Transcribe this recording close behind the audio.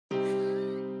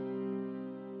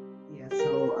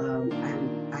So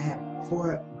I have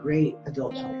 4 great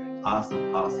adult children. Awesome.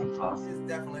 He's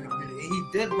definitely in the community. He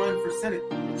did run for Senate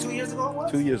 2 years ago, what?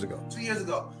 2 years ago. 2 years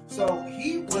ago. So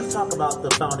he was... Let's talk about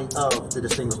the founding of the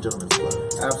Distinguished Gentlemen's Club.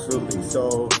 Absolutely.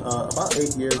 So about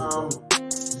 8 years. You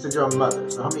said you're a mother.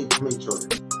 So how many children?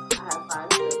 I have 5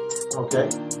 children. Okay.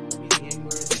 They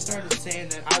started saying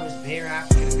that I was their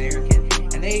African American,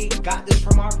 and they got this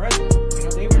from our president. You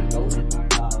know, they were voting.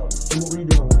 What were you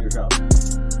doing when you were young?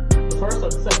 The first or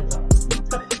the second time?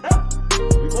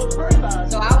 Before the first time.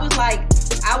 So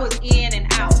I was in and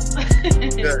out.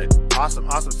 Good. Awesome.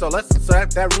 So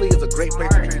that really is a great place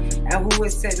to transition. And who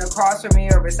is sitting across from me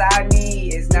or beside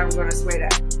me is never going to sway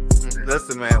that.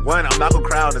 Listen, man. One, I'm not gonna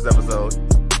cry on this episode.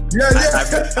 Yeah.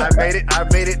 I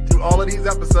made it through all of these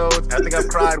episodes. I think I've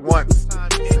cried once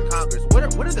in Congress.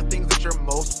 What are the things that you're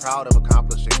most proud of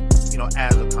accomplishing? You know,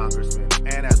 as a congressman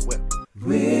and as whip.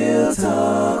 Real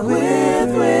Talk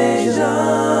with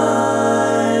Rajon.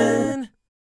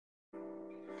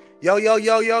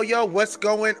 Yo. What's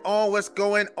going on,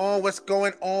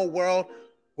 world?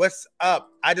 What's up?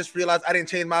 I just realized I didn't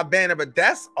change my banner, but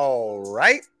that's all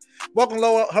right.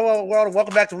 Hello, world, and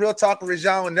welcome back to Real Talk with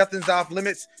Rajon, when nothing's off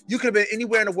limits. You could have been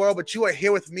anywhere in the world, but you are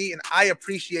here with me, and I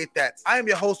appreciate that. I am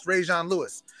your host, Rajon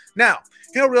Lewis. Now,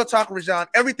 here on Real Talk with Rajon,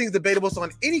 everything's debatable, so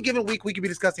on any given week, we could be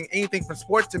discussing anything from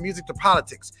sports to music to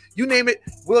politics. You name it,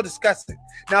 we'll discuss it.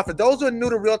 Now, for those who are new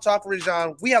to Real Talk with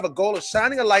Rajon, we have a goal of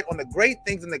shining a light on the great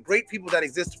things and the great people that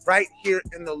exist right here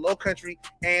in the Low Country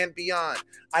and beyond.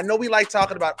 I know we like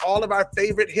talking about all of our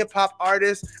favorite hip-hop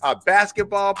artists, our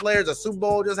basketball players. A Super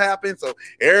Bowl just happened, so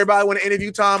everybody want to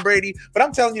interview Tom Brady. But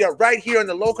I'm telling you that right here in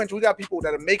the Low Country, we got people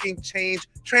that are making change,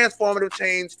 transformative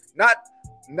change, not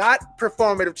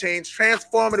performative change,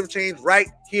 transformative change right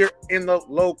here in the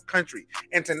Low Country.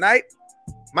 And tonight,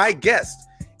 my guest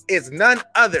is none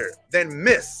other than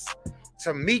Miss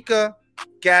Tamika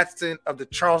Gadsden of the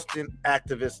Charleston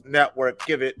Activist Network.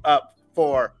 Give it up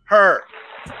for her.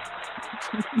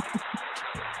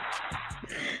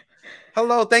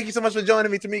 Hello, thank you so much for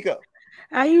joining me, Tamika.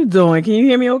 How you doing? Can you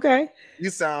hear me okay? You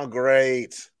sound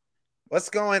great. What's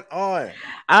going on?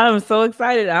 I'm so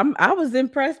excited. I was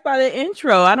impressed by the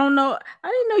intro. I didn't know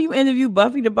you interviewed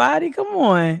Buffy the Body. Come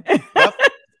on.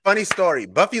 Funny story.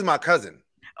 Buffy's my cousin.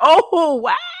 Oh,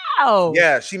 wow.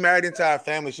 Yeah, she married into our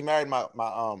family. She married my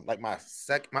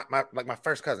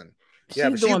first cousin. Yeah,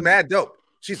 but she's mad dope.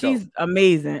 She's dope.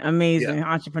 amazing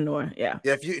entrepreneur. Yeah.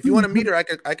 Yeah, if you want to meet her, I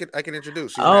could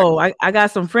introduce. I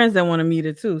got some friends that want to meet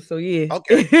her too. So yeah.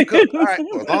 Okay. Good. All right.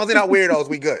 Well, as long as they're not weirdos,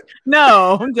 we good.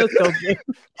 No, I'm just joking.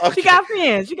 Okay. She got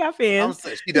fans. She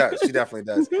does. She definitely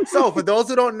does. So for those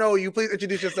who don't know you, please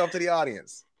introduce yourself to the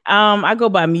audience. I go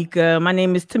by Mika. My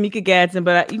name is Tamika Gadsden,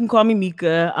 but you can call me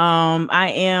Mika. I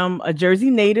am a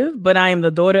Jersey native, but I am the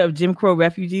daughter of Jim Crow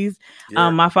refugees. Yeah.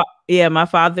 My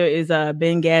father is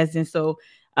Ben Gadsden. So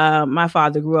my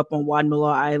father grew up on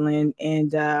Wadmalaw Island,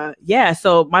 and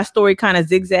so my story kind of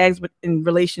zigzags in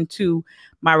relation to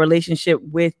my relationship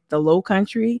with the Low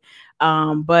Country.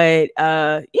 I'm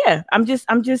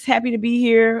just happy to be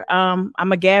here. I'm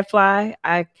a gadfly.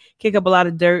 I kick up a lot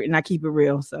of dirt and I keep it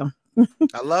real. So.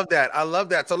 I love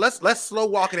that. So let's slow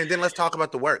walk it and then let's talk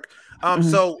about the work.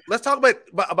 So let's talk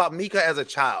about Mika as a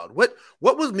child. What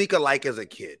was Mika like as a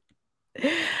kid?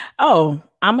 Oh,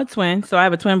 I'm a twin. So I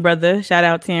have a twin brother. Shout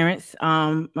out Terrence.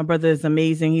 My brother is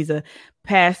amazing. He's a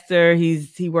pastor.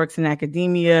 He works in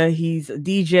academia. He's a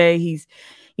DJ. He's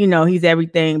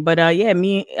everything. But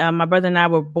my brother and I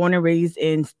were born and raised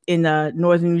in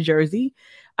northern New Jersey.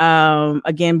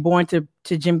 Again, born to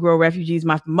Jim Crow refugees.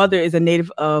 My mother is a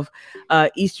native of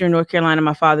Eastern North Carolina.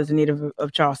 My father's a native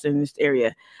of Charleston, this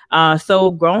area.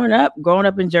 So growing up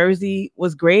in Jersey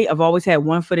was great. I've always had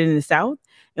one foot in the South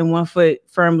and one foot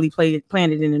firmly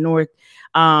planted in the North.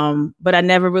 But I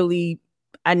never really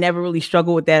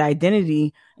struggled with that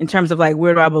identity in terms of like,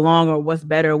 where do I belong or what's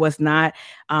better or what's not.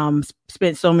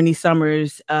 Spent so many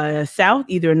summers South,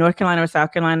 either in North Carolina or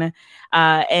South Carolina.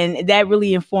 And that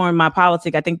really informed my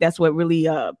politics. I think that's what really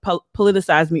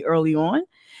politicized me early on.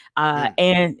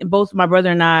 And both my brother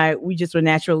and I, we just were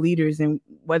natural leaders. And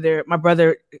whether my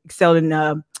brother excelled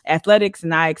in athletics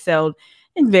and I excelled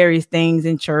in various things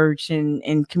in church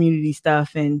and community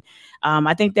stuff. And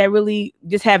I think that really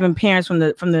just having parents from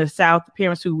the South,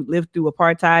 parents who lived through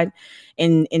apartheid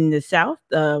in the South,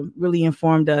 really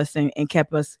informed us and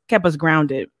kept us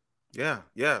grounded.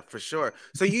 Yeah, for sure.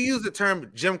 So you use the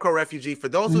term Jim Crow refugee. For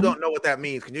those who don't know what that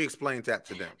means, can you explain that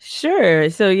to them? Sure.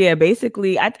 So yeah,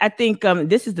 basically, I think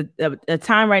this is the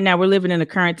time right now. We're living in a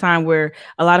current time where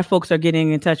a lot of folks are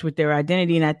getting in touch with their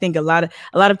identity, and I think a lot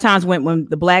of times when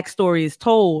the Black story is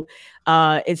told,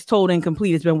 It's told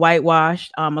incomplete. It's been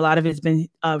whitewashed. A lot of it's been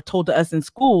told to us in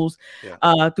schools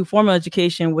through formal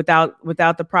education without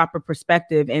the proper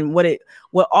perspective. And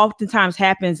what oftentimes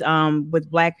happens with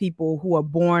Black people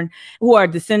who are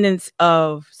descendants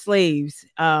of slaves,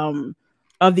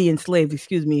 of the enslaved,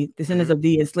 descendants of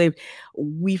the enslaved,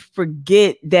 we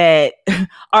forget that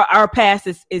our past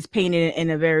is painted in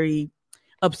a very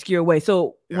obscure way.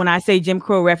 So when I say Jim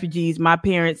Crow refugees,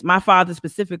 my father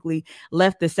specifically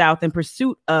left the South in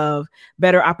pursuit of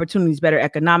better opportunities, better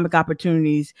economic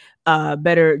opportunities, a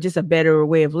better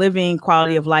way of living,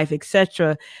 quality of life,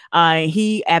 etc.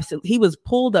 He was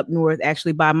pulled up north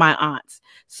actually by my aunts.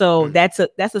 So that's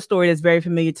a story that's very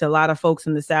familiar to a lot of folks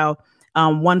in the South.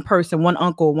 One person, one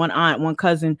uncle, one aunt, one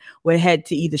cousin would head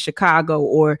to either Chicago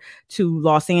or to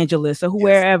Los Angeles or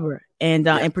wherever, and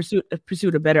in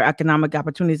pursuit of better economic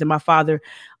opportunities. And my father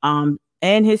and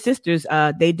his sisters,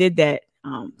 they did that.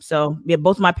 So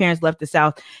both of my parents left the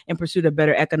South in pursuit of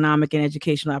better economic and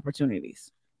educational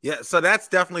opportunities. Yeah, so that's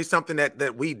definitely something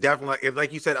that we definitely,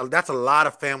 like you said, that's a lot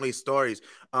of family stories.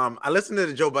 I listened to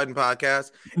the Joe Budden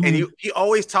podcast, and he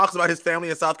always talks about his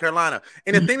family in South Carolina.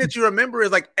 And the thing that you remember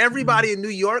is like everybody in New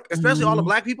York, especially all the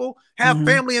Black people, have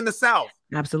family in the South.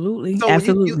 Absolutely. So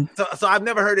Absolutely. So I've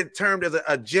never heard it termed as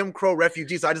a Jim Crow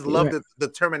refugee. So I just love the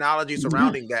terminology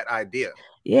surrounding that idea.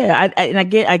 Yeah,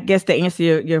 I guess to answer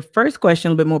your first question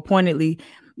a little bit more pointedly,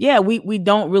 we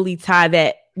don't really tie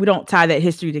that. We don't tie that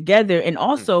history together. And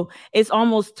also it's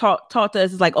almost taught to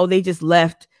us, it's like, oh, they just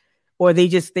left, or they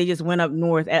just went up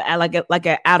north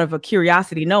out of a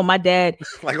curiosity. No, my dad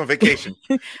like on vacation.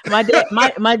 my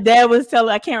dad was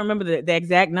telling, I can't remember the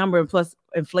exact number, and plus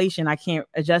inflation, I can't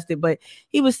adjust it, but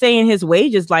he was saying his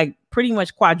wages like pretty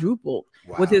much quadrupled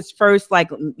with his first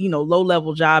low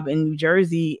level job in New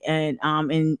Jersey and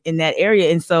in that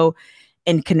area. And so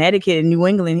in Connecticut and New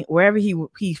England, wherever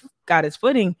he got his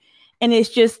footing. And it's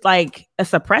just like a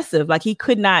suppressive, like he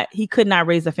could not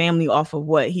raise a family off of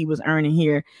what he was earning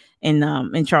here in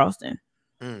Charleston.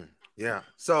 Yeah.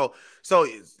 So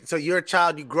you're a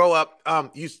child, you grow up,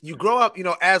 you grow up,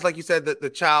 as like you said, the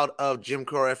child of Jim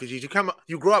Crow refugees,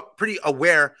 you grow up pretty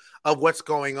aware of what's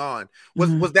going on.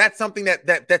 Was that something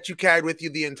that you carried with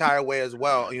you the entire way as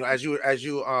well? As you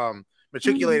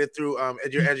matriculated through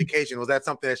your education, was that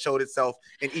something that showed itself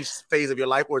in each phase of your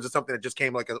life, or is it something that just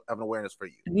came like an awareness for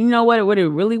you? You know what it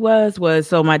really was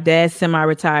so my dad's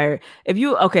semi-retired.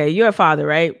 You're a father,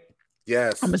 right?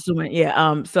 Yes, I'm assuming.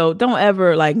 Yeah. So don't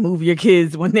ever like move your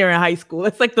kids when they're in high school.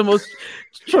 That's like the most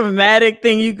traumatic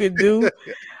thing you could do.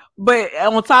 But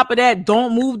on top of that,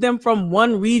 don't move them from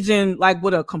one region like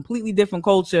with a completely different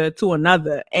culture to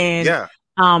another. And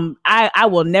I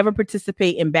will never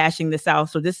participate in bashing the South.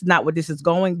 So this is not what this is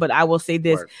going, but I will say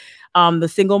this. The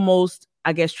single most,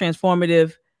 I guess,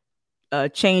 transformative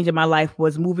change in my life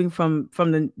was moving from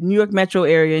the New York metro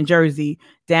area in Jersey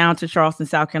down to Charleston,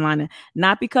 South Carolina.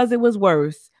 Not because it was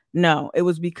worse. No, it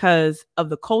was because of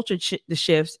the culture the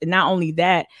shifts. And not only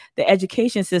that, the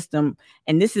education system,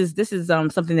 and this is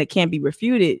something that can't be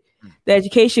refuted. The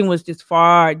education was just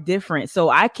far different. So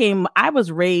I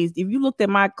was raised, if you looked at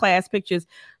my class pictures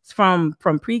from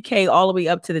pre-K all the way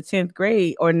up to the 10th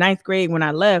grade or 9th grade when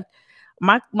I left,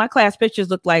 my class pictures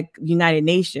looked like United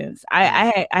Nations.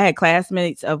 I had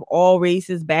classmates of all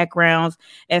races, backgrounds,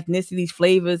 ethnicities,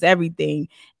 flavors, everything.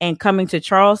 And coming to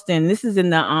Charleston, this is in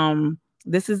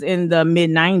the mid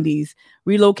 90s,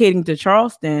 relocating to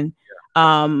Charleston.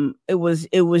 It was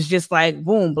just like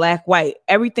boom, black, white,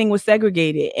 everything was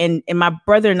segregated. And my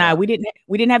brother and I, we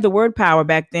didn't have the word power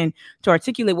back then to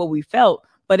articulate what we felt,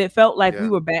 but it felt like we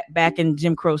were back in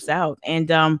Jim Crow South. And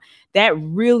that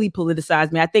really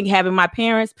politicized me. I think having my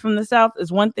parents from the South is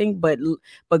one thing, but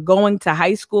going to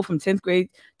high school from 10th grade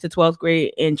to 12th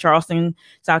grade in Charleston,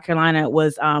 South Carolina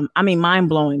was mind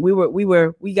blowing. We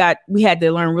had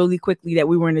to learn really quickly that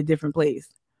we were in a different place.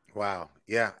 Wow.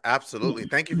 Yeah, absolutely.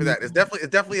 Thank you for that. It's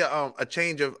definitely a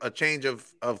change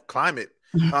of climate.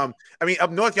 I mean,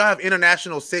 up north, y'all have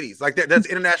international cities. Like there's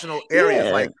international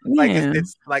areas.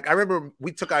 It's like I remember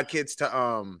we took our kids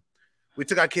to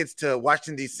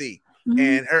Washington D.C.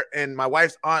 and my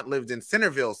wife's aunt lived in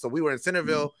Centerville, so we were in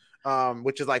Centerville,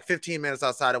 which is like 15 minutes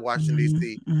outside of Washington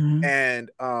D.C. And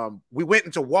we went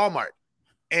into Walmart.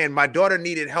 And my daughter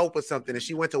needed help with something, and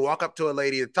she went to walk up to a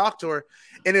lady and talk to her,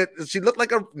 and she looked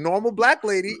like a normal black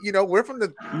lady. We're from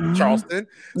the Charleston,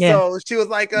 so she was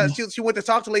like, she went to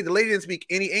talk to the lady. The lady didn't speak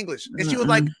any English, and she was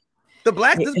like, this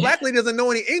black lady doesn't know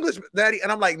any English, Daddy.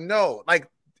 And I'm like, no, like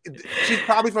she's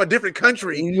probably from a different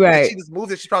country, right? She just moved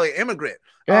there. She's probably an immigrant,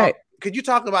 right? Could you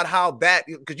talk about how that?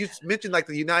 Because you mentioned like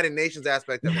the United Nations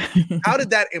aspect of it. How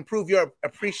did that improve your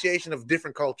appreciation of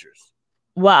different cultures?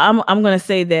 Well, I'm gonna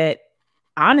say that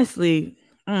honestly,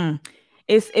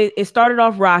 it started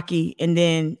off rocky, and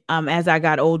then as I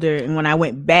got older, and when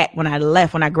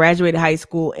I graduated high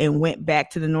school and went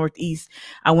back to the Northeast,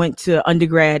 I went to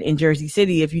undergrad in Jersey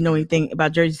City. If you know anything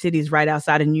about Jersey City, is right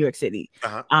outside of New York City.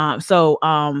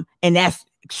 And that's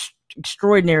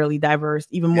extraordinarily diverse,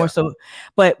 even more so.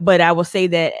 But I will say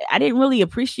that I didn't really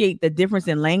appreciate the difference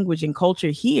in language and culture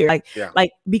here,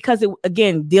 like because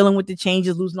again, dealing with the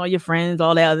changes, losing all your friends,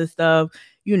 all that other stuff,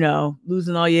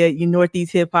 losing all your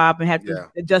Northeast hip hop and have to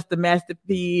adjust the Master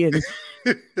P and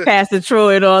Pastor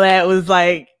Troy and all that was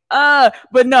like,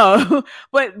 but no,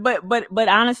 but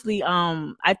honestly,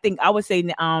 I think I would say,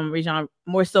 Rajon,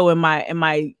 more so in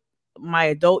my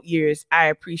adult years, I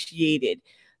appreciated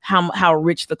how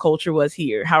rich the culture was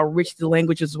here, how rich the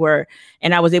languages were.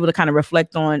 And I was able to kind of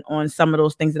reflect on some of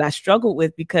those things that I struggled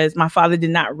with because my father did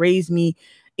not raise me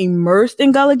immersed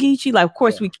in Gullah Geechee. Like, of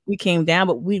course we came down,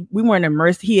 but we weren't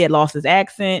immersed. He had lost his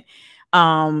accent.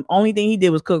 Only thing he did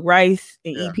was cook rice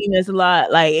and eat peanuts a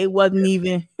lot. Like it wasn't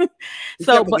even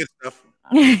so,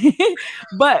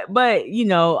 but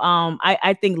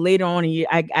I think later on in the year,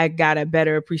 I got a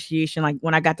better appreciation. Like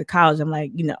when I got to college, I'm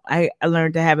like, I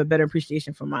learned to have a better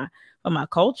appreciation for my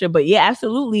culture. But yeah,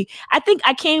 absolutely. I think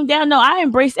I came down. No, I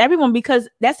embraced everyone because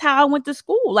that's how I went to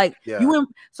school. Like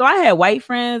so I had white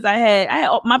friends. I had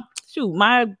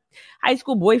my high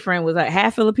school boyfriend was like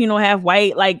half Filipino, half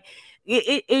white. Like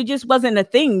it just wasn't a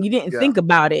thing. You didn't think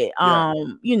about it.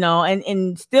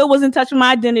 And still was in touch with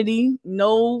my identity.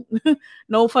 No,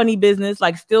 no funny business.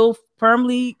 Like still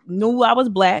firmly knew I was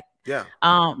Black. Yeah.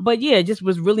 But yeah, just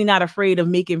was really not afraid of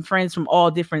making friends from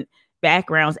all different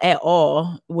backgrounds at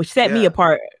all, which set me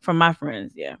apart from my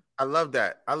friends. Yeah. I love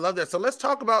that. So let's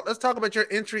talk about your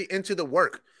entry into the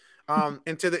work.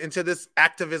 Into this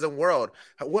activism world.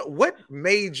 What was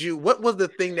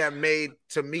the thing that made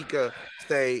Tamika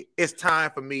say it's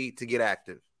time for me to get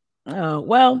active?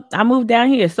 Well, I moved down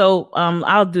here, so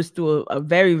I'll just do a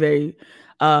very, very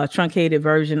truncated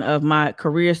version of my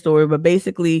career story. But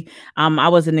basically, I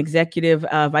was an executive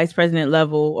vice president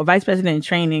level or vice president in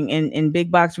training in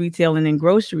big box retail and in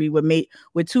grocery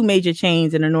with two major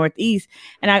chains in the Northeast.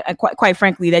 And I quite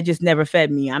frankly, that just never fed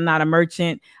me. I'm not a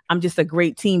merchant. I'm just a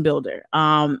great team builder.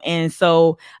 And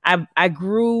so I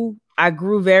grew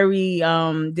very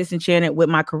disenchanted with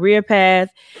my career path,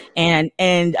 and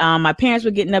my parents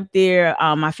were getting up there.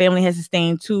 My family has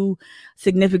sustained 2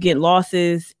 significant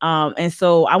losses, and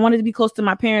so I wanted to be close to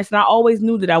my parents, and I always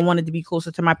knew that I wanted to be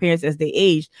closer to my parents as they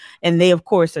aged, and they of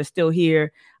course are still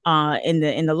here in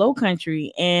the Low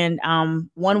Country. And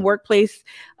one workplace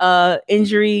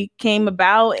injury came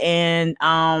about, and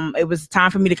it was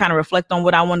time for me to kind of reflect on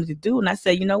what I wanted to do, and I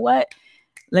said, you know what?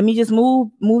 Let me just move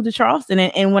to Charleston.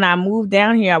 And when I moved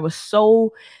down here, I was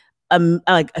so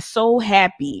so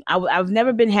happy. I've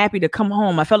never been happy to come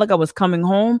home. I felt like I was coming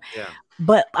home. Yeah.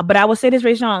 But I would say this,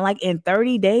 Rajon, like in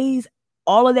 30 days,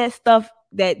 all of that stuff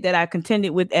that I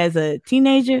contended with as a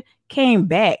teenager came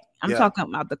back. I'm talking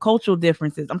about the cultural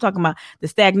differences. I'm talking about the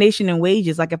stagnation in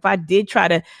wages. Like if I did try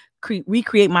to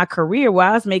recreate my career where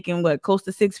I was making close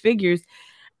to 6 figures,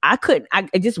 I couldn't.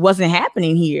 It just wasn't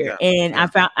happening here, and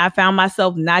I found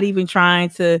myself not even trying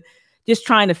to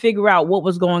figure out what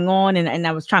was going on, and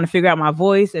I was trying to figure out my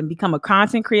voice and become a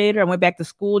content creator. I went back to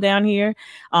school down here,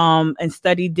 and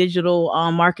studied digital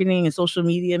marketing and social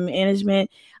media management,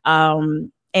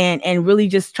 and really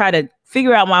just try to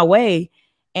figure out my way.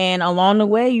 And along the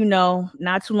way,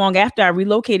 not too long after, I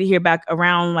relocated here back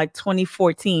around like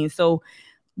 2014. So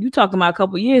you talking about a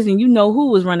couple of years, and who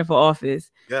was running for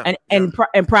office. Yeah, and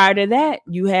prior to that,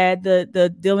 you had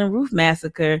the Dylan Roof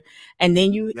massacre, and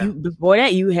then you before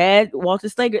that you had Walter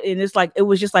Slager, and it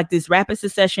was just like this rapid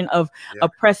succession of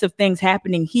oppressive things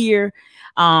happening here,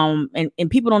 and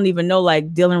people don't even know,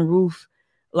 like Dylan Roof,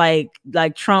 like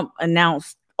Trump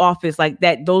announced office, like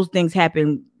that, those things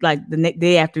happen like the next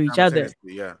day after each other.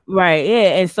 Right.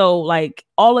 Yeah. And so like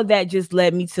all of that just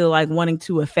led me to like wanting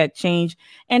to affect change.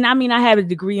 And I mean, I had a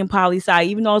degree in poli-sci,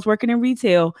 even though I was working in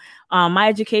retail. My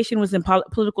education was in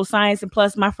political science, and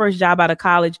plus my first job out of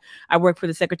college, I worked for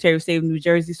the Secretary of State of New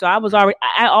Jersey. So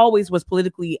I always was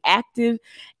politically active,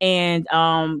 and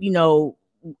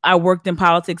I worked in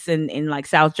politics in like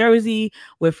South Jersey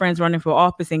with friends running for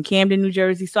office in Camden, New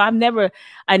Jersey. So I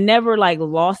never like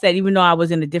lost that, even though I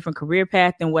was in a different career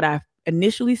path than what I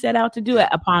initially set out to do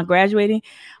upon graduating.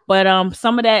 But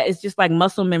some of that is just like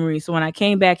muscle memory. So when I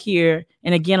came back here,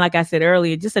 and again, like I said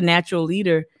earlier, just a natural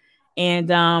leader.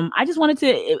 And I just wanted to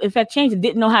effect change and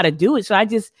didn't know how to do it. So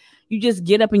you just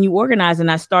get up and you organize.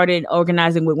 And I started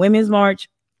organizing with Women's March.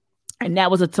 And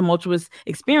that was a tumultuous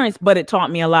experience, but it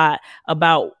taught me a lot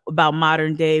about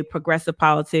modern day progressive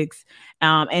politics,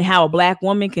 and how a Black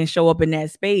woman can show up in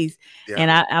that space. Yeah. And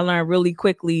I learned really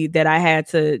quickly that I had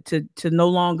to no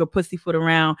longer pussyfoot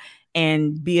around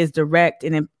and be as direct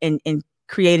and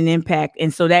create an impact.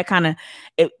 And so that kind of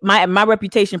my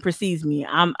reputation precedes me.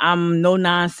 I'm no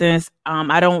nonsense.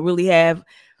 I don't really have.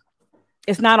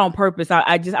 It's not on purpose.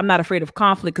 I'm not afraid of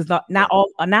conflict, because not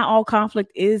all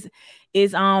conflict is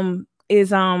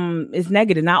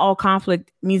negative. Not all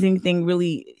conflict means anything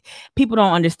really. People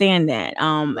don't understand that.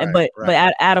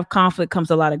 But out of conflict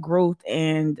comes a lot of growth,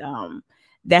 and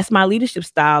that's my leadership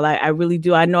style. I really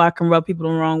do. I know I can rub people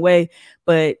the wrong way,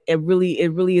 but it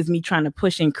really is me trying to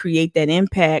push and create that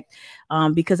impact.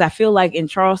 Because I feel like in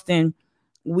Charleston,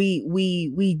 we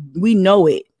know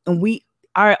it, and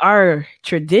our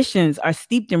traditions are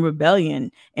steeped in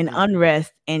rebellion and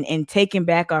unrest and taking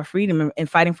back our freedom and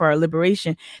fighting for our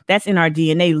liberation. That's in our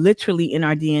DNA, literally in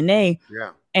our DNA. Yeah.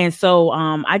 And so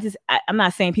I'm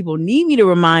not saying people need me to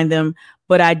remind them,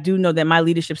 but I do know that my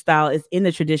leadership style is in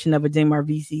the tradition of Ademar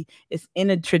Vesey. It's in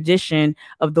the tradition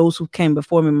of those who came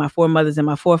before me, my foremothers and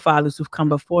my forefathers who've come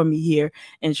before me here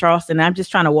in Charleston. I'm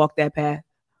just trying to walk that path.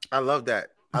 I love that.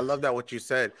 What you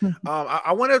said.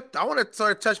 I want to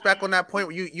sort of touch back on that point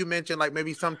where you mentioned, like,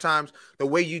 maybe sometimes the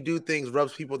way you do things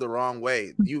rubs people the wrong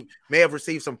way. You may have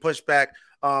received some pushback.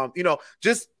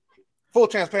 Just full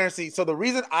transparency. So the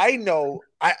reason I know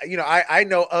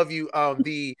of you,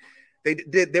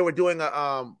 they were doing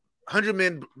a 100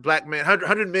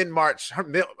 men march,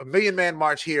 a million man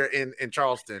march here in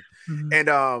Charleston, and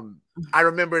I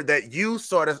remember that you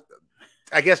sort of,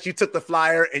 I guess you took the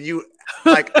flyer and you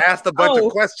like asked a bunch of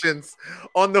questions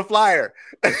on the flyer.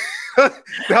 That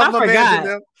was my man's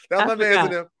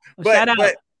in them.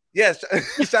 But yes,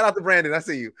 shout out to Brandon. I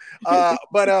see you.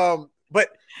 But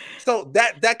so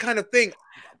that kind of thing,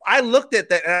 I looked at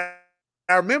that and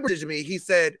I remember to me, he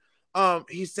said, I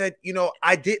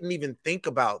didn't even think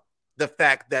about the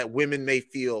fact that women may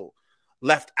feel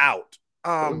left out.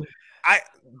 What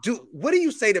do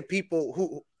you say to people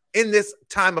who, in this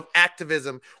time of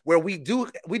activism, where we do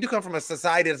come from a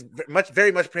society that's very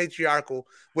much patriarchal,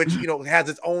 which has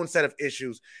its own set of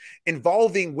issues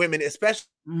involving women,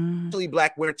 especially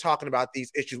Black women, talking about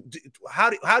these issues? How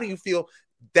do you feel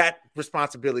that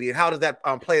responsibility, and how does that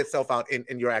play itself out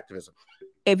in your activism?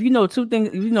 If you know two things,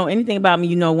 if you know anything about me,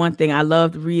 you know one thing. I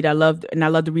love to read. I love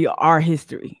to read our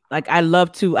history. Like I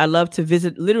love to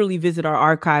literally visit our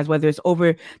archives, whether it's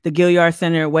over the Gilliard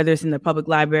Center, whether it's in the public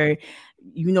library.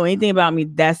 You know anything about me,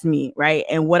 that's me, right?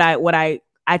 And what I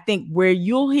think where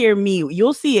you'll hear me,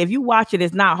 you'll see if you watch it,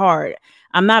 it's not hard.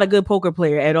 I'm not a good poker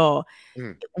player at all.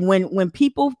 When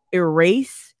people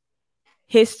erase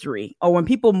history, or when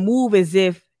people move as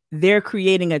if they're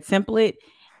creating a template,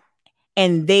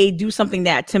 and they do something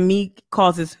that to me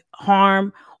causes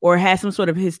harm or has some sort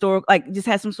of historical, like just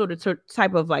has some sort of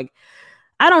type of, like,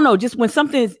 I don't know, just when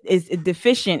something is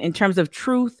deficient in terms of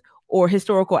truth or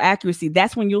historical accuracy,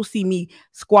 that's when you'll see me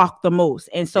squawk the most.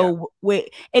 And so,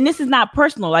 and this is not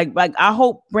personal. Like I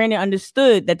hope Brandon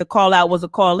understood that the call out was a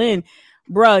call in,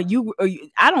 bruh.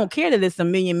 I don't care that it's a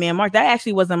million man march. That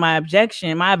actually wasn't my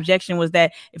objection. My objection was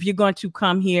that if you're going to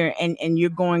come here and you're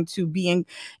going to be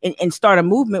and start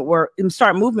movement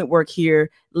work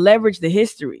here, leverage the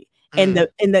history and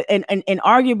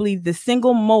arguably the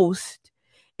single most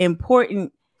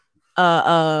important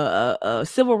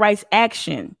civil rights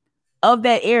action of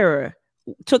that era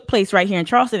took place right here in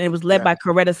Charleston. It was led by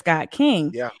Coretta Scott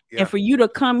King. And for you to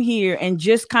come here and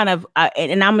just kind of,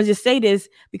 and I'm gonna just say this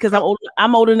because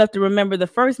I'm old enough to remember the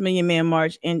first Million Man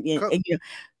March, and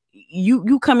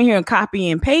you come in here and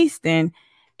copy and paste and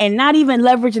not even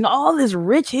leveraging all this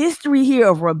rich history here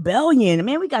of rebellion.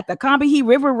 Man, we got the Combahee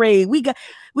River Raid. We got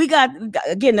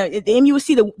again the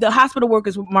MUSC, the hospital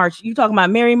workers march. You talking about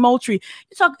Mary Moultrie.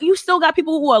 You still got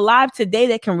people who are alive today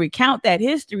that can recount that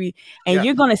history, and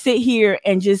you're gonna sit here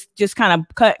and just kind of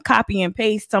copy and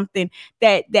paste something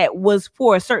that was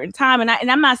for a certain time. And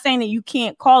I'm not saying that you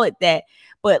can't call it that,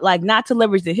 but like not to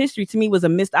leverage the history to me was a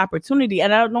missed opportunity.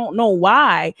 And I don't know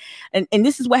why. And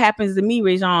this is what happens to me,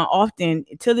 Rajon, often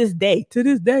to this day.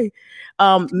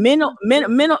 Men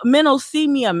will see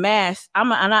me a mass.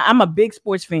 I'm a big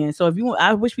sports fan. So if you want,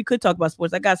 I wish we could talk about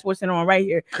sports. I got Sports Center on right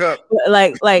here.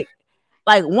 Like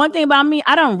like one thing about me,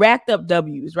 I done racked up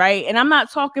W's, right? And I'm not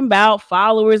talking about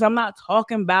followers. I'm not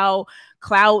talking about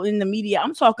clout in the media.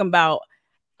 I'm talking about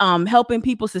helping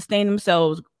people sustain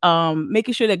themselves,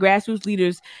 making sure that grassroots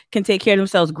leaders can take care of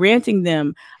themselves, granting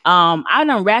them. I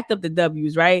done racked up the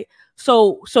W's, right?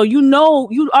 So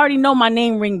you already know my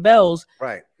name ring bells.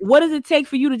 Right. What does it take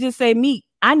for you to just say, Meek,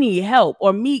 I need help,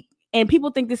 or Meek? And people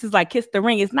think this is like Kiss the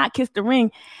Ring. It's not Kiss the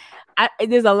Ring.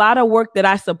 There's a lot of work that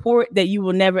I support that you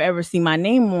will never ever see my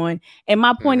name on. And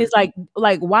my point is like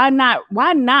why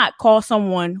not call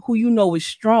someone who you know is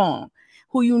strong,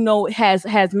 who you know has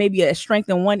maybe a strength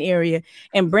in one area.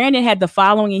 And Brandon had the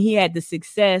following and he had the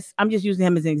success. I'm just using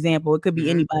him as an example. It could be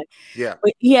anybody. Yeah.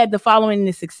 But he had the following and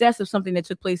the success of something that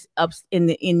took place up in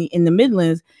the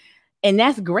Midlands. And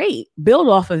that's great. Build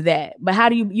off of that. But how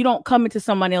do you don't come into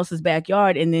someone else's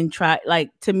backyard and then try, like,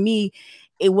 to me,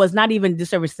 it was not even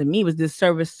disservice to me, it was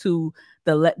disservice to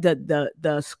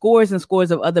the scores and scores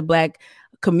of other Black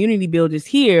community builders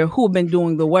here who have been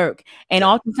doing the work. And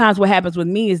oftentimes what happens with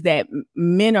me is that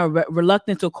men are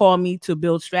reluctant to call me to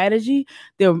build strategy.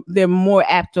 They're more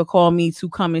apt to call me to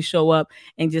come and show up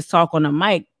and just talk on a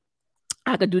mic.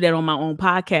 I could do that on my own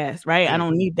podcast, right? I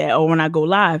don't need that. Or when I go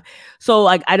live. So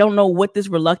like, I don't know what this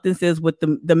reluctance is with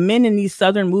the men in these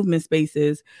Southern movement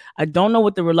spaces. I don't know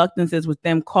what the reluctance is with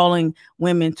them calling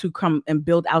women to come and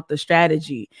build out the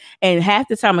strategy. And half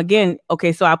the time, again,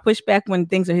 okay, so I push back when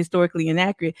things are historically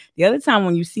inaccurate. The other time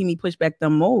when you see me push back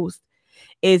the most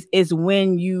is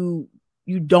when you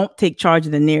don't take charge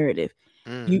of the narrative.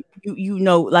 You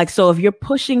know, like, so if you're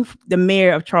pushing the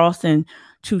mayor of Charleston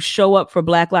to show up for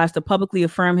Black lives, to publicly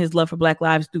affirm his love for Black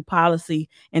lives through policy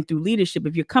and through leadership,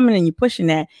 if you're coming and you're pushing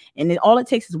that, and then all it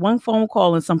takes is one phone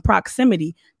call and some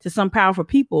proximity to some powerful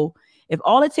people, if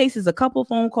all it takes is a couple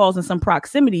phone calls and some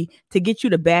proximity to get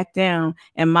you to back down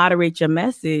and moderate your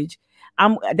message,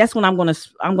 that's when I'm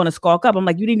gonna skulk up. I'm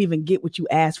like, you didn't even get what you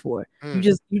asked for.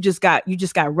 You just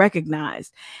got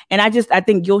recognized. And I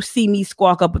think you'll see me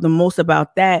squawk up the most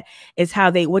about that is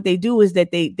how what they do is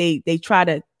that they try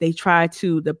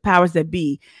to the powers that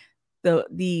be,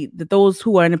 those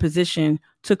who are in a position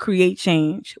to create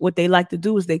change. What they like to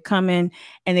do is they come in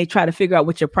and they try to figure out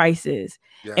what your price is.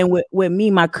 Yeah. And with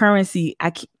me, my currency,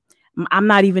 I'm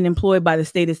not even employed by the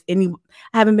state. I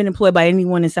haven't been employed by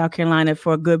anyone in South Carolina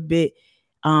for a good bit.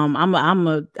 I'm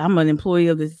an employee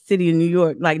of the city of New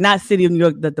York, like not city of New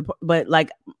York, but like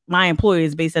my employer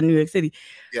is based in New York City.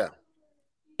 Yeah.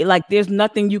 Like there's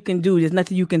nothing you can do. There's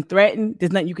nothing you can threaten.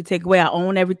 There's nothing you can take away. I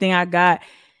own everything I got.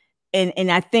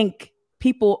 And I think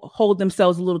people hold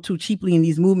themselves a little too cheaply in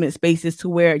these movement spaces to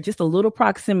where just a little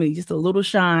proximity, just a little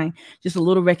shine, just a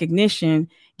little recognition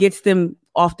gets them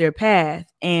off their path.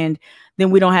 And then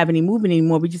we don't have any movement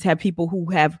anymore. We just have people who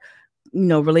have,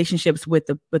 relationships with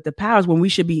the powers, when we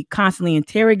should be constantly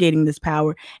interrogating this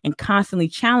power and constantly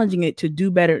challenging it to do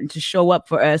better and to show up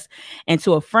for us and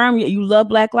to affirm you love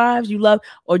Black lives,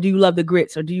 or do you love the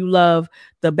grits, or do you love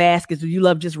the baskets, do you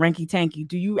love just ranky tanky?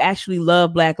 Do you actually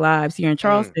love Black lives here in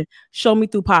Charleston? Show me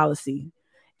through policy.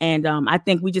 And I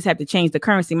think we just have to change the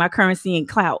currency. My currency ain't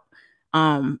clout.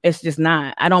 It's just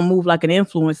not. I don't move like an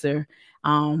influencer.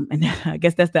 And I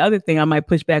guess that's the other thing I might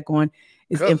push back on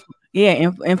is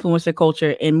influencer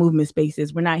culture in movement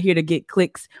spaces. We're not here to get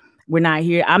clicks. I'm not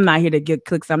here to get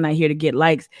clicks. I'm not here to get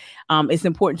likes. It's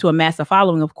important to amass a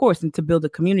following, of course, and to build a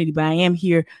community, but I am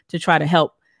here to try to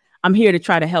help. I'm here to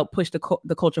try to help push the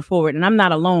culture forward. And I'm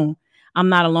not alone.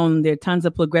 There are tons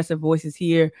of progressive voices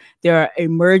here. There are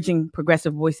emerging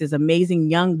progressive voices, amazing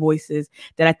young voices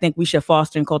that I think we should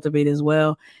foster and cultivate as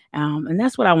well. And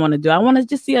that's what I want to do. I want to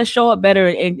just see us show up better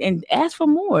and ask for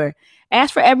more.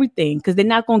 Ask for everything, because they're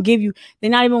not even going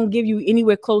to give you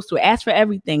anywhere close to it. Ask for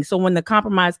everything. So when the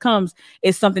compromise comes,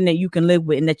 it's something that you can live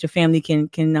with and that your family can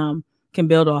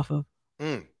build off of.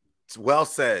 It's well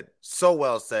said. So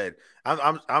well said.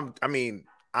 I'm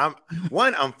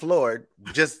floored,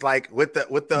 just like with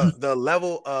the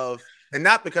level of, and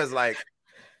not because like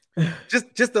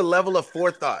just the level of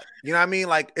forethought, you know what I mean?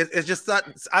 Like it's just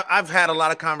I've had a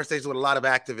lot of conversations with a lot of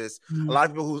activists, a lot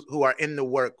of people who are in the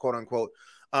work, quote unquote,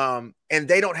 and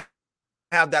they don't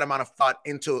have that amount of thought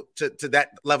into that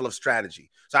level of strategy.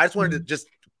 So I just wanted to just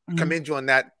commend you on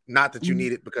that. Not that you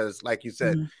need it, because like you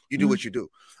said, you do what you do.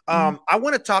 I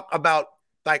want to talk about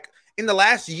like in the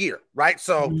last year, right?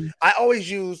 So I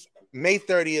always use May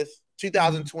 30th,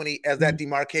 2020 as that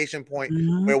demarcation point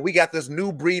where we got this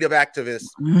new breed of activists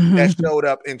that showed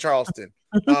up in Charleston.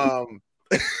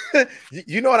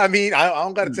 You know what I mean? I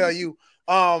don't got to tell you.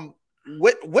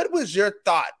 What was your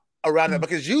thought around that?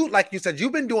 Because you, like you said,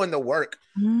 you've been doing the work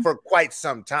for quite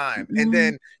some time. And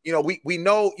then, you know, we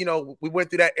know, you know, we went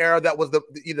through that era that was the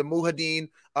Mujahideen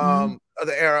of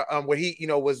the era where he, you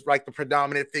know, was like the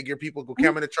predominant figure. People go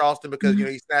coming to Charleston because, you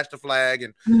know, he snatched the flag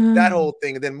and that whole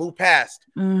thing, and then moved past.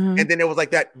 And then there was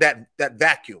like that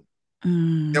vacuum.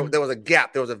 There was a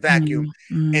gap, there was a vacuum.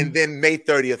 And then May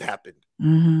 30th happened.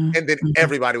 And then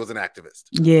everybody was an activist.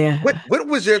 Yeah. What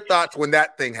was your thoughts when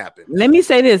that thing happened? Let me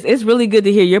say this. It's really good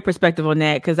to hear your perspective on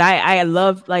that, because I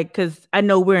love, like, because I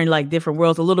know we're in like different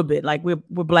worlds a little bit. Like we're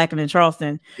Black and in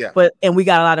Charleston, and we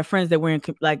got a lot of friends that we're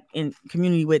in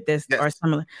community with that are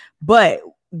similar. But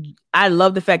I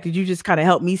love the fact that you just kind of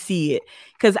helped me see it,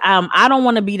 because I don't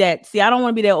want to be that. See, I don't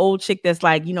want to be that old chick that's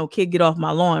like, you know, kid, get off my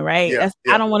lawn, right?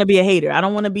 I don't want to be a hater. I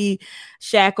don't want to be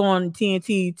Shaq on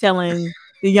TNT telling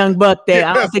the young buck that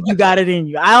I don't think you got it in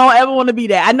you. I don't ever want to be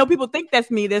that. I know people think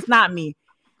that's me. That's not me.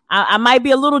 I might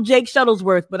be a little Jake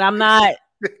Shuttlesworth, but I'm not.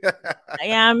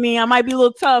 Yeah, I mean, I might be a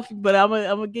little tough, but I'm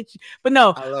gonna get you. But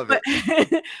no, I love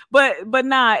it. but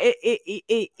nah.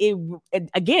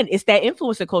 It again, it's that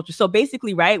influencer culture. So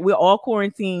basically, right? We're all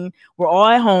quarantined. We're all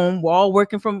at home. We're all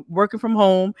working from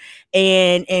home,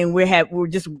 and we're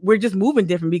just moving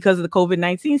different because of the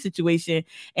COVID-19 situation.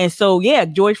 And so yeah,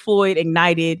 George Floyd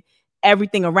ignited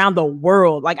everything around the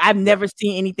world. Like I've never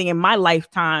seen anything in my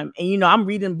lifetime. And, you know, I'm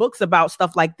reading books about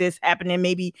stuff like this happening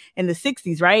maybe in the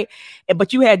 60s, right?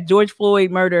 But you had George Floyd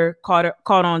murder caught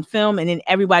on film, and then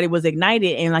everybody was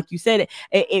ignited. And like you said,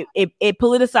 it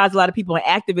politicized a lot of people and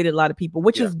activated a lot of people,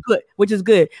 which is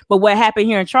good. But what happened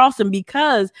here in Charleston,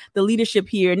 because the leadership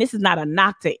here, and this is not a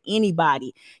knock to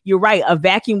anybody, you're right, a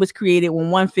vacuum was created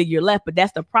when one figure left. But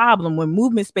that's the problem. When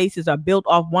movement spaces are built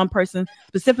off one person,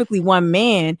 specifically one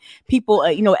man, people,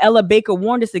 you know, Ella Baker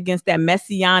warned us against that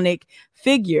messianic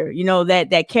figure, you know, that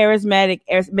charismatic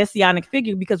messianic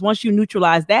figure, because once you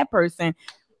neutralize that person,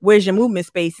 where's your movement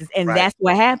spaces? And that's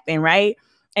what happened, right?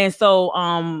 And so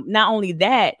not only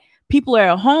that, people are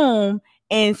at home,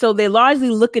 and so they're largely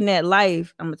looking at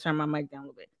life. I'm gonna turn my mic down a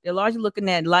little bit. They're largely looking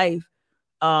at life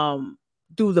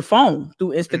through the phone,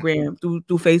 through Instagram, through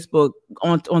Facebook,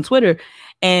 on Twitter,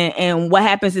 and what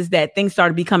happens is that things start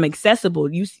to become accessible.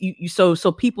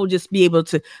 So people just be able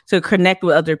to connect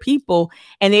with other people,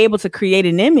 and they're able to create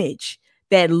an image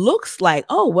that looks like,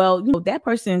 oh well, you know, that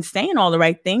person's saying all the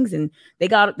right things, and they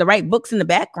got the right books in the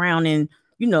background, and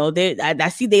you know, I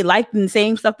see they like the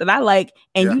same stuff that I like,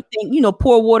 and you think, you know,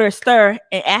 pour water, stir,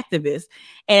 and activists,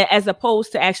 and as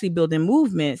opposed to actually building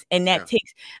movements. And that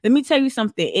takes, let me tell you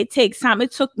something, it takes time. It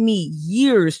took me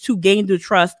years to gain the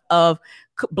trust of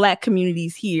Black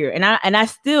communities here, and I'm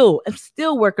still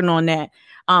working on that.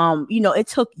 You know, it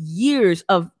took years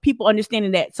of people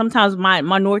understanding that sometimes my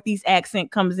Northeast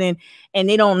accent comes in and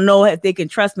they don't know if they can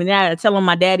trust me. Now I tell them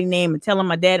my daddy name and tell them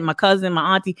my dad and my cousin,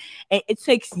 my auntie. And it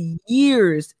takes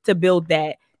years to build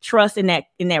that trust in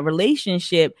that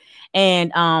relationship.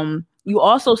 And you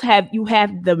also have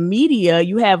the media,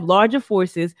 you have larger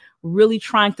forces really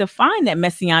trying to find that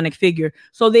messianic figure.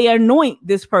 So they anoint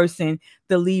this person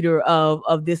the leader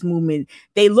of this movement.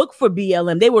 They look for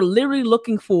BLM. They were literally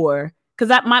looking for,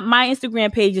 because my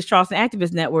Instagram page is Charleston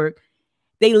Activist Network.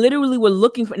 They literally were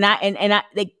looking for,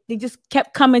 they just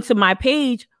kept coming to my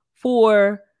page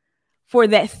for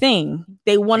that thing.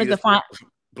 They wanted to find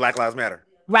Black Lives Matter.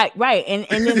 Right. And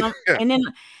then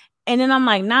and then I'm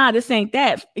like, nah, this ain't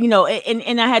that, you know.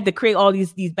 And I had to create all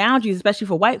these boundaries, especially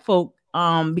for white folk,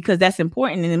 because that's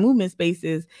important in the movement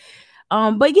spaces.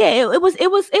 But yeah, it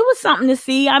was something to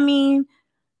see. I mean,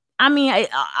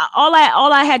 all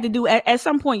I had to do at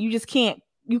some point,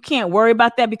 you can't worry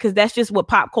about that, because that's just what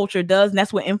pop culture does, and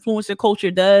that's what influencer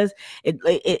culture does.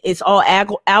 It's all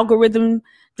algorithm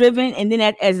driven, and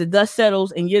then as the dust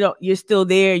settles and you're still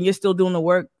there and you're still doing the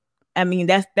work. I mean,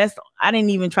 that's I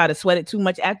didn't even try to sweat it too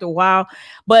much after a while,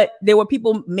 but there were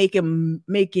people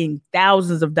making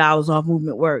thousands of dollars off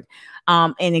movement work,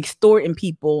 and extorting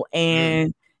people,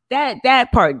 and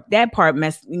that part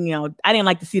messed, you know, I didn't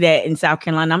like to see that in South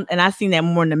Carolina, and I seen that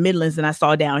more in the Midlands than I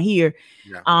saw down here.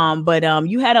 But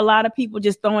you had a lot of people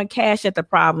just throwing cash at the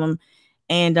problem.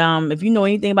 And if you know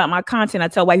anything about my content, I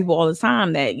tell white people all the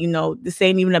time that, you know, this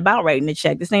ain't even about writing a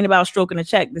check. This ain't about stroking a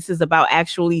check. This is about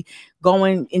actually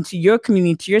going into your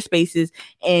community, to your spaces,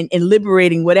 and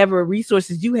liberating whatever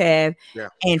resources you have,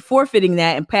 and forfeiting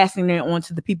that and passing it on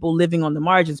to the people living on the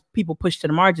margins, people pushed to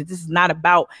the margins. This is not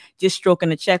about just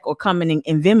stroking a check or coming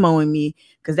and Venmoing me,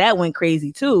 because that went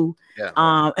crazy too.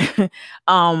 So you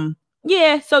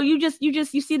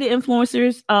see the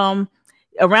influencers.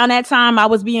 around that time, I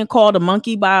was being called a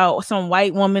monkey by some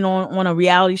white woman on a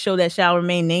reality show that shall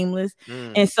remain nameless.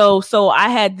 And so I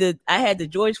had the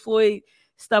George Floyd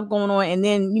stuff going on, and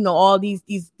then all these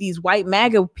white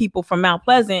MAGA people from Mount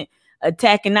Pleasant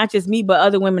attacking not just me but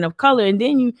other women of color, and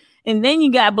then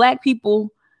you got black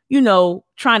people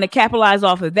trying to capitalize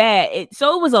off of that.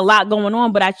 So it was a lot going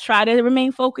on, but I tried to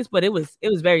remain focused, but it was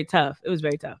very tough. It was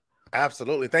very tough.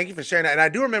 Absolutely. Thank you for sharing that. And I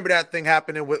do remember that thing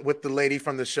happening with the lady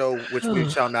from the show, which we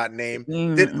shall not name.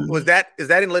 Is that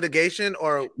in litigation,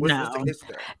 or what's the case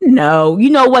there? No, you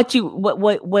know what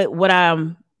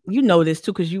you know this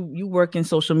too, because you work in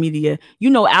social media.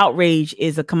 Outrage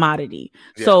is a commodity.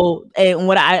 Yeah. So, and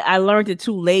what I learned it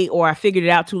too late, or I figured it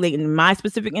out too late. In my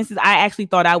specific instance, I actually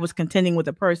thought I was contending with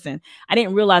a person. I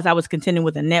didn't realize I was contending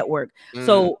with a network.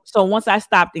 So once I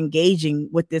stopped engaging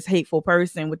with this hateful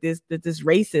person, with this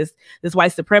racist, this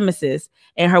white supremacist,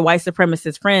 and her white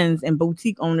supremacist friends and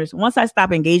boutique owners, once I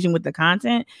stopped engaging with the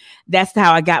content, that's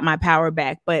how I got my power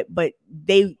back. But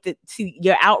see,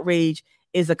 your outrage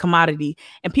is a commodity,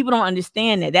 and people don't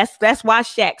understand that. That's why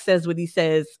Shaq says what he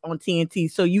says on TNT,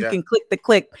 so you can click the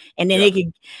click, and then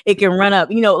it can run up.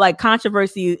 Like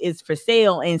controversy is for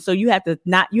sale, and so you have to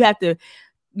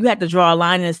draw a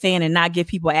line in the sand and not give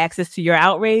people access to your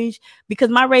outrage, because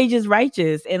my rage is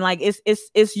righteous, and like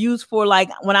it's used for, like,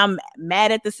 when I'm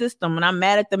mad at the system, when I'm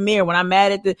mad at the mayor, when I'm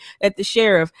mad at the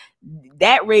sheriff.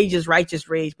 That rage is righteous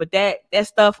rage. But that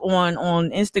stuff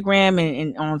on Instagram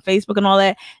and on Facebook and all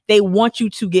that, they want you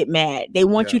to get mad. They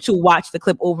want you to watch the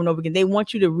clip over and over again. They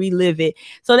want you to relive it.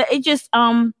 So that it just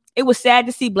it was sad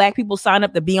to see black people sign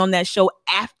up to be on that show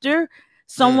after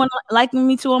someone liking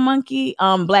me to a monkey.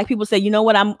 Black people say, you know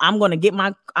what, I'm gonna get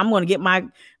my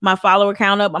follower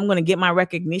count up. I'm gonna get my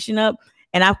recognition up.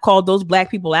 And I've called those black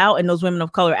people out and those women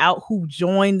of color out who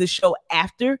joined the show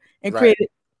after and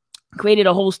created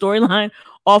a whole storyline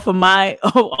off of my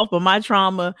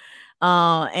trauma,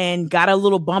 and got a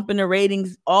little bump in the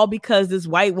ratings, all because this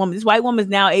white woman is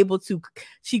now able to,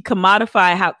 she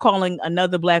commodified calling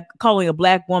a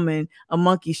black woman a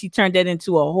monkey. She turned that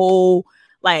into a whole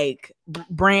like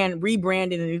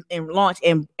rebranding and launch,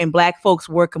 and black folks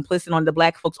were complicit on the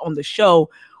black folks on the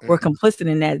show were complicit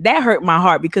in that. That hurt my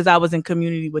heart, because I was in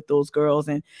community with those girls,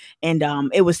 and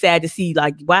it was sad to see,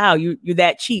 like, wow, you're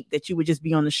that cheap that you would just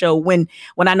be on the show, when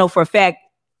I know for a fact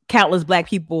countless black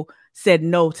people said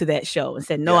no to that show and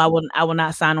said, no, I will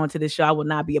not sign on to this show. I will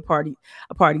not be a party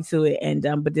to it.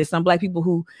 And but there's some black people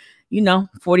who,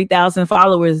 40,000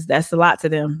 followers, that's a lot to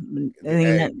them.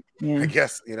 I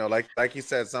guess, like you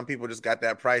said, some people just got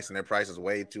that price, and their price is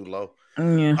way too low.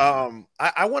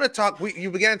 I want to talk,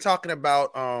 you began talking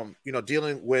about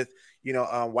dealing with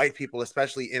white people,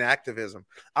 especially in activism.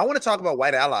 I want to talk about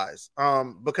white allies,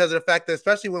 because of the fact that,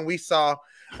 especially when we saw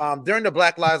during the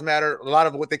Black Lives Matter, a lot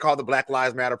of what they call the Black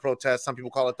Lives Matter protests, some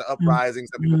people call it the uprising,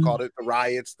 some people call it the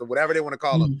riots, the whatever they want to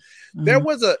call them. There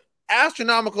was a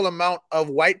astronomical amount of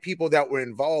white people that were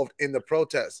involved in the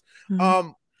protests.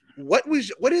 What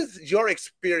is your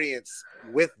experience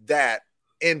with that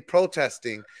in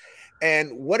protesting,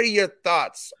 and what are your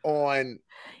thoughts on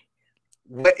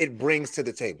what it brings to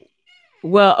the table?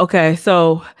 Well, okay,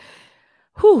 so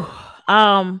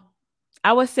I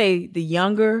would say the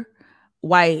younger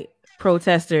white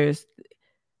protesters,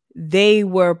 they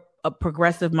were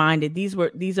progressive minded. These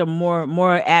are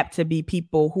more apt to be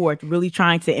people who are really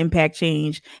trying to impact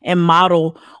change and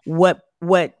model what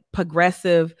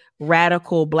progressive,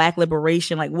 radical black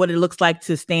liberation, like what it looks like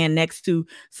to stand next to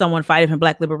someone fighting for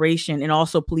black liberation, and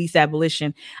also police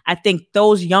abolition. I think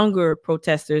those younger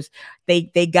protesters, they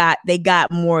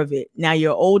got more of it. Now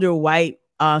your older white,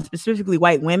 specifically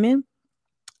white women,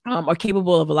 are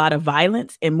capable of a lot of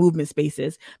violence in movement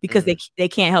spaces, because they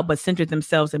can't help but center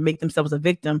themselves and make themselves a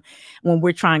victim when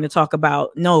we're trying to talk about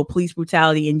police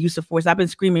brutality and use of force. I've been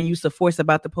screaming use of force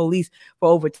about the police for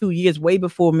over 2 years, way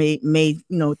before May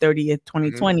 30th,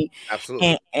 2020.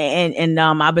 Absolutely. And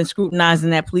I've been scrutinizing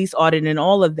that police audit and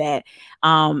all of that.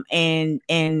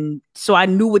 And so I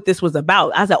knew what this was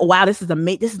about. I was like, oh, wow, this is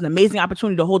an amazing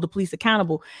opportunity to hold the police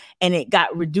accountable. And it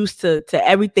got reduced to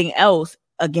everything else.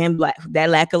 Again, that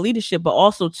lack of leadership, but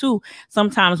also too,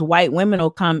 sometimes white women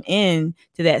will come in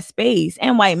to that space,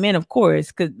 and white men, of course,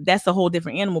 because that's a whole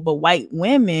different animal. But white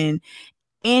women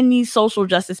in these social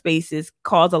justice spaces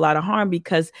cause a lot of harm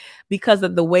because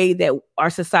of the way that our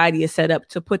society is set up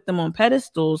to put them on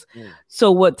pedestals.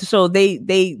 So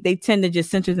they tend to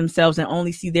just center themselves and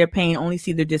only see their pain, only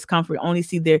see their discomfort, only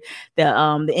see the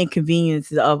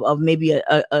inconvenience of maybe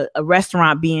a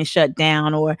restaurant being shut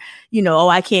down, or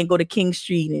I can't go to King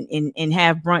Street and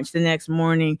have brunch the next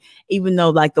morning, even though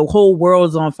like the whole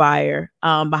world's on fire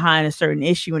behind a certain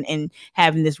issue, and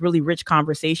having this really rich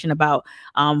conversation about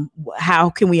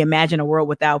how can we imagine a world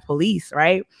without police,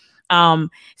 right?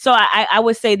 So I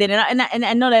would say that, and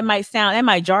I know that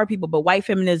might jar people, but white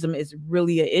feminism is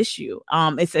really an issue.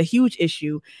 It's a huge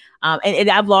issue. And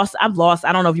I've lost, I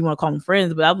don't know if you want to call them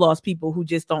friends, but I've lost people who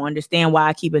just don't understand why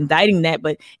I keep indicting that,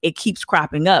 but it keeps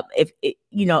cropping up.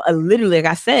 Literally, like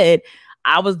I said,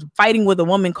 I was fighting with a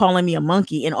woman calling me a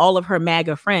monkey and all of her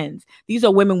MAGA friends. These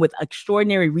are women with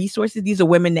extraordinary resources. These are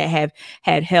women that have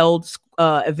held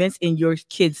events in your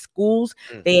kids' schools.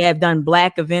 They have done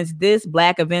Black events this,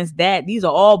 Black events that. These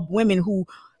are all women who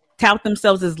tout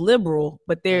themselves as liberal,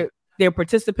 but they're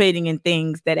participating in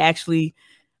things that actually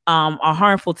are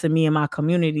harmful to me and my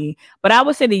community. But I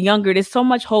would say the younger, there's so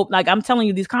much hope. Like I'm telling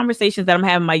you, these conversations that I'm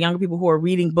having with my younger people who are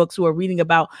reading books, who are reading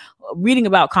about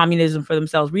communism for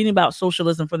themselves, reading about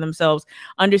socialism for themselves.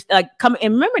 And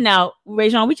remember now,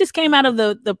 Rajon, we just came out of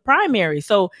the primary.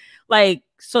 So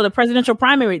the presidential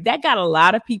primary, that got a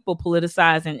lot of people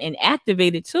politicized and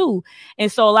activated too.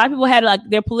 And so a lot of people had like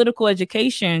their political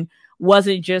education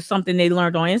wasn't just something they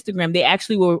learned on Instagram. They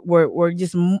actually were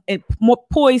just more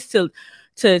poised to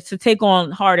take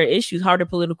on harder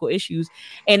political issues.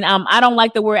 And I don't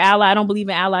like the word ally. I don't believe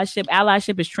in allyship.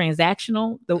 Allyship is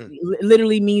transactional.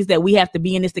 Literally means that we have to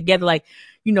be in this together. Like,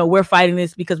 we're fighting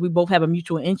this because we both have a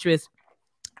mutual interest.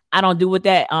 I don't deal with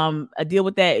that. I deal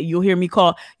with that. You'll hear me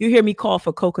call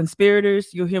for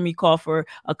co-conspirators. You'll hear me call for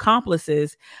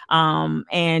accomplices.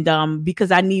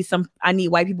 Because I need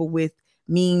white people with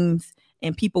means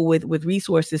and people with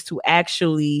resources to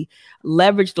actually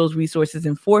leverage those resources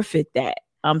and forfeit that.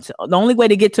 The only way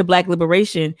to get to Black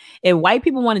liberation, if white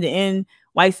people wanted to end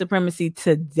white supremacy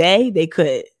today, they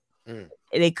could.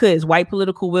 They could. It's white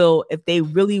political will. If they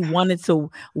really wanted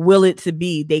to will it to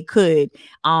be, they could.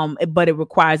 But it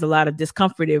requires a lot of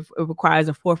discomfort. It requires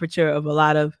a forfeiture of a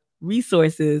lot of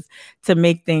resources to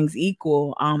make things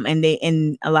equal. And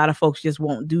a lot of folks just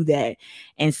won't do that.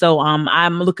 And so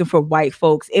I'm looking for white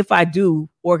folks. If I do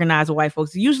organize with white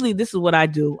folks, usually this is what I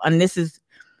do. And this is,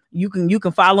 you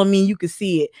can follow me, you can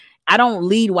see it. I don't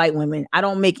lead white women. I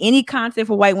don't make any content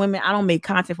for white women. I don't make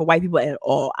content for white people at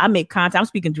all. I make content. I'm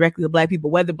speaking directly to Black people,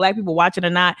 whether Black people watch it or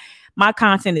not. My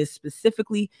content is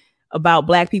specifically about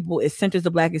Black people. It centers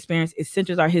the Black experience. It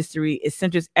centers our history. It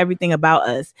centers everything about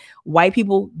us. White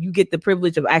people, you get the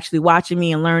privilege of actually watching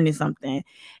me and learning something.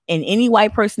 And any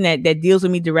white person that deals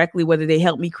with me directly, whether they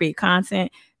help me create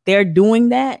content, they're doing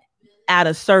that out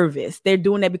of service. They're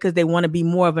doing that because they want to be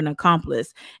more of an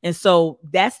accomplice. And so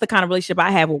that's the kind of relationship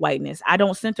I have with whiteness. I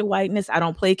don't center whiteness. I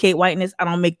don't placate whiteness. I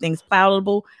don't make things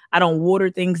palatable. I don't water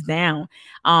things down.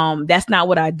 That's not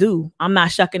what I do. I'm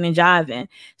not shucking and jiving.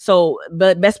 So,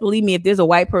 but best believe me, if there's a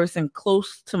white person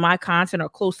close to my content or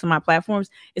close to my platforms,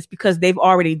 it's because they've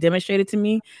already demonstrated to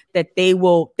me that they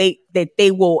will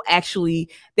actually,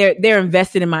 they're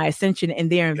invested in my ascension, and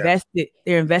they're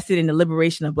invested in the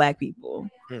liberation of Black people.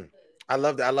 I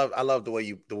love that. I love the way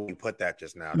you put that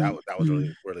just now. That was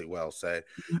really, really well said.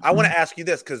 I want to ask you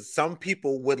this, because some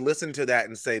people would listen to that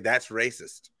and say that's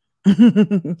racist.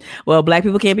 Well, Black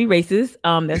people can't be racist.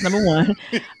 That's number one.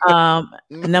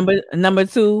 Number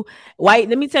two, white.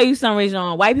 Let me tell you something,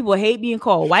 Rajon. White people hate being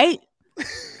called white.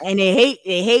 And they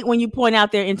hate when you point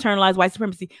out their internalized white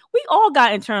supremacy. We all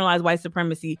got internalized white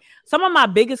supremacy. Some of my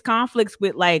biggest conflicts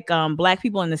with Black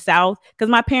people in the South, because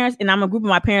my parents, and I'm a group of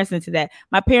my parents into that.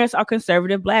 My parents are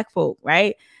conservative Black folk,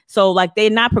 right? So they're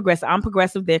not progressive. I'm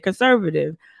progressive. They're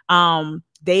conservative.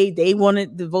 They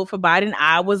wanted to vote for Biden.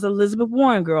 I was Elizabeth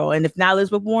Warren girl, and if not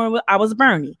Elizabeth Warren, I was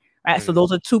Bernie. Right. So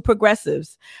those are two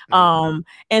progressives. And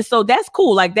so that's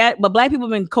cool like that. But Black people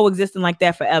have been coexisting like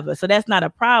that forever. So that's not a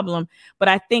problem. But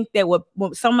I think that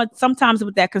sometimes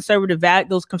with that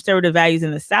those conservative values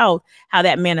in the South, how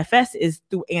that manifests is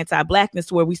through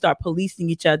anti-Blackness, where we start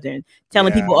policing each other and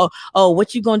telling people, oh,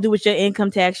 what you gonna do with your income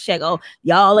tax check? Oh,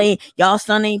 y'all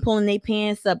son ain't pulling their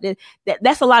pants up.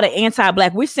 That's a lot of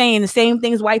anti-Black. We're saying the same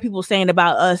things white people saying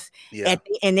about us at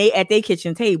their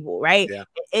kitchen table, right? Yeah.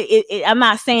 I'm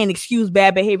not saying excuse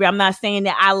bad behavior. I'm not saying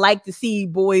that I like to see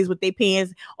boys with their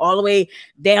pants all the way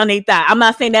down their thigh. I'm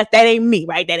not saying that ain't me,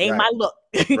 right? That ain't my look.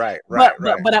 Right.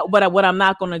 But what I'm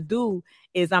not gonna do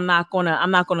is I'm not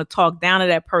gonna talk down to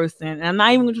that person, and I'm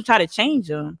not even gonna try to change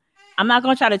them. I'm not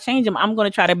going to try to change them. I'm going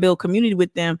to try to build community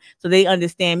with them so they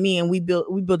understand me, and we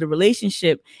build a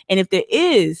relationship. And if there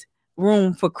is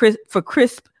room for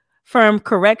crisp, firm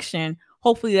correction,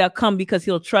 hopefully that'll come because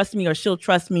he'll trust me or she'll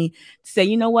trust me to say,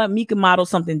 you know what, me can model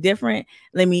something different.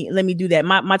 Let me do that.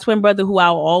 My twin brother, who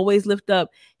I'll always lift up,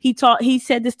 he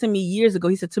said this to me years ago.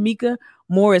 He said, Tamika,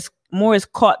 more is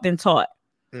caught than taught.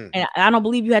 And I don't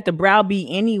believe you have to browbeat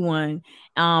anyone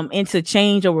into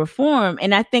change or reform.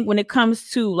 And I think when it comes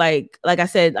to like I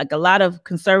said, like a lot of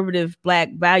conservative Black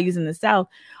values in the South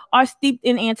are steeped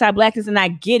in anti-Blackness, and I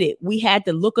get it. We had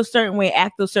to look a certain way,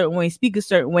 act a certain way, speak a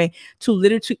certain way to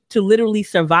literally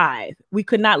survive. We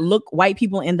could not look white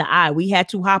people in the eye. We had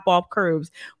to hop off curbs.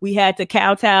 We had to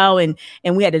kowtow and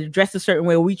we had to dress a certain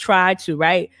way. We tried to,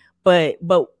 right? But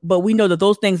we know that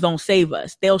those things don't save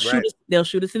us. They'll shoot us. They'll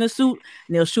shoot us in a suit.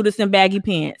 And they'll shoot us in baggy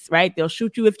pants, right? They'll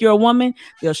shoot you if you're a woman.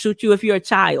 They'll shoot you if you're a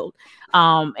child.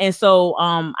 And so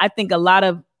I think a lot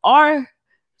of our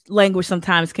language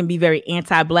sometimes can be very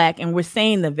anti-Black, and we're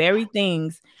saying the very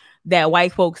things that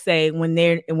white folks say when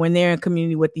they're in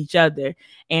community with each other.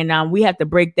 And we have to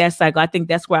break that cycle. I think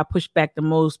that's where I push back the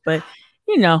most. But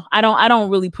you know, I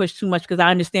don't really push too much because I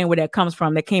understand where that comes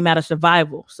from. That came out of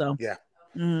survival. So yeah.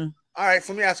 All right,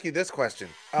 so let me ask you this question.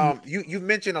 You've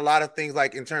mentioned a lot of things,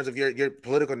 like in terms of your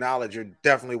political knowledge. You're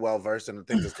definitely well versed in the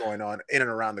things that's going on in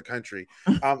and around the country.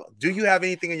 Do you have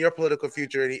anything in your political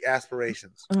future, any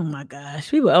aspirations? Oh my gosh,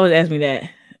 people always ask me that.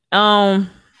 I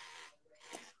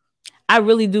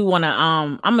really do want to.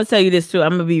 I'm gonna tell you this too.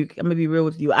 I'm gonna be real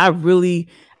with you. I really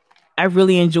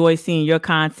enjoy seeing your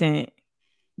content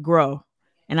grow,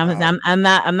 and I'm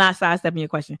not sidestepping your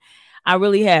question. I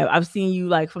really have. I've seen you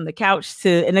like from the couch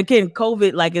to, and again,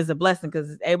 COVID like is a blessing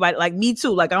because everybody like me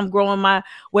too. Like I'm growing my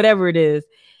whatever it is,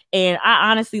 and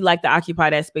I honestly like to occupy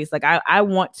that space. Like I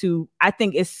want to. I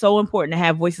think it's so important to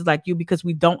have voices like you because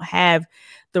we don't have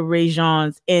the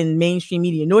Rayjons in mainstream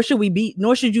media. Nor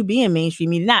should you be in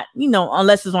mainstream media. Not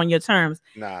unless it's on your terms.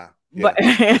 Nah. Yeah. But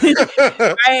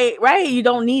right. You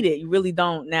don't need it. You really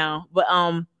don't now.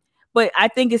 But I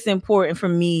think it's important for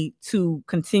me to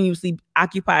continuously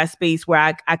occupy a space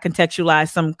where I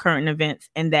contextualize some current events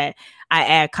and that I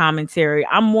add commentary.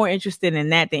 I'm more interested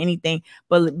in that than anything.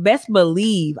 But best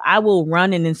believe I will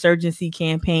run an insurgency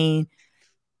campaign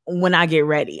when I get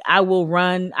ready. I will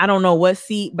run, I don't know what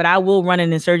seat, but I will run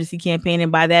an insurgency campaign. And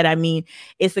by that, I mean,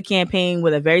 it's a campaign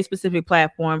with a very specific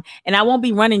platform. And I won't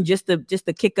be running just to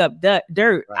kick up dirt.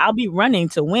 Right. I'll be running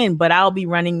to win, but I'll be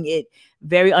running it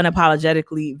very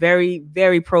unapologetically, very,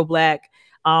 very pro-Black.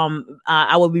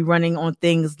 I will be running on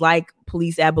things like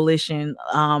police abolition,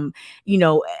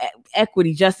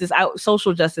 equity, justice,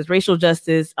 social justice, racial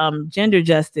justice, gender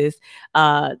justice,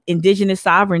 indigenous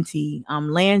sovereignty,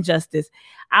 land justice.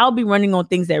 I'll be running on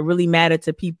things that really matter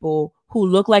to people who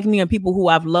look like me and people who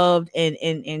I've loved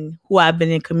and who I've been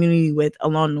in community with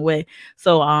along the way.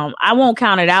 So I won't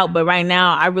count it out, but right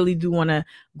now I really do want to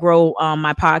grow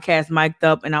my podcast mic'd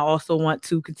up, and I also want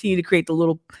to continue to create the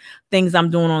little things I'm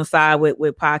doing on the side with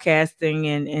podcasting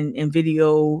and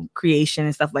video creation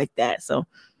and stuff like that. So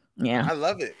yeah, I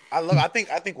love it. I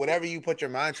think whatever you put your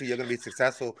mind to, you're gonna be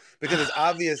successful because it's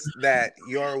obvious that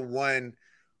you're one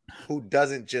who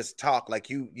doesn't just talk. Like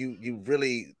you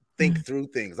really think through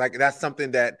things. Like that's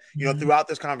something that throughout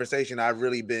this conversation I've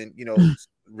really been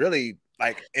really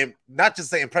like not just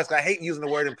say impressed. I hate using the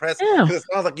word impressed because it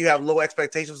sounds like you have low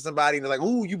expectations for somebody and they're like,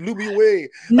 "Ooh, you blew me away."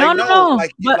 No.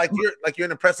 You're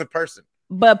an impressive person.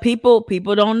 But people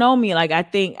don't know me. Like I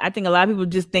think a lot of people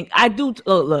just think I do.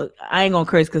 Look, I ain't gonna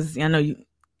curse because I know you.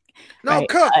 No, right?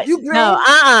 Cook, you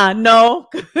grown. No.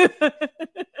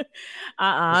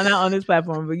 I'm not on this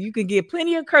platform, but you can get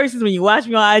plenty of curses when you watch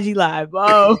me on IG Live.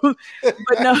 Oh,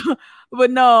 but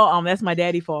no, that's my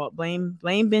daddy fault. Blame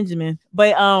Benjamin.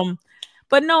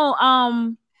 But no,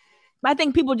 I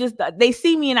think people just they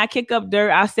see me and I kick up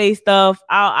dirt. I say stuff.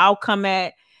 I'll come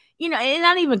at and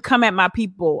not even come at my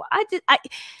people. This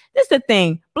is the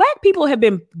thing. Black people have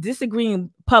been disagreeing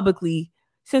publicly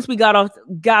since we got off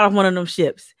one of them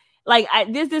ships. Like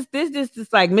this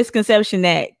like misconception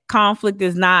that conflict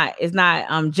is not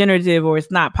generative or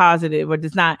it's not positive or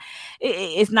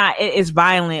it's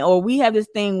violent, or we have this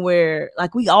thing where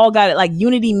like we all got it, like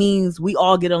unity means we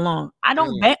all get along. I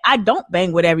don't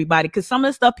bang with everybody because some of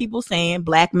the stuff people saying,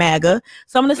 Black MAGA,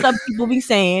 some of the stuff people be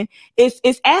saying it's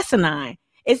asinine.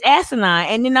 It's asinine,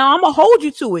 and I'm gonna hold you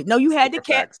to it. No, you had the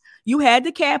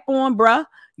cap on, bruh.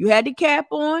 You had the cap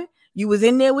on. You was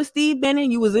in there with Steve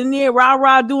Bannon. You was in there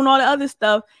rah doing all the other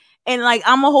stuff. And like,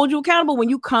 I'm gonna hold you accountable when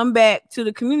you come back to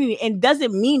the community. And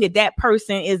doesn't mean that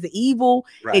person is the evil.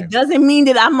 Right. It doesn't mean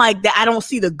that I'm like that. I don't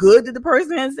see the good that the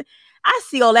person is. I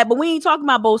see all that, but we ain't talking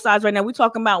about both sides right now. We're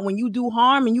talking about when you do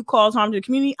harm and you cause harm to the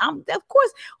community. Of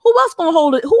course, who else gonna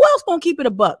hold it? Who else gonna keep it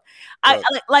a buck? Right.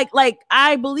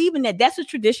 I believe in that. That's a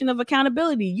tradition of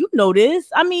accountability. You know this.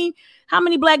 I mean, how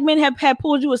many black men have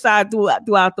pulled you aside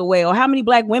throughout the way, or how many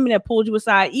black women have pulled you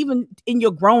aside, even in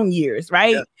your grown years,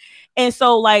 right? Yeah. And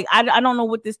so, like, I don't know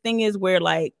what this thing is where,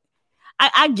 like,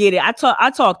 I get it. I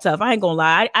talk tough. I ain't gonna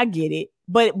lie. I get it,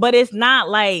 but it's not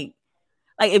like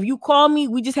if you call me,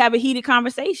 we just have a heated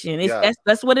conversation.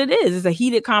 That's what it is. It's a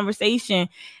heated conversation,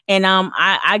 and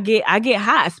I get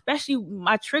hot. Especially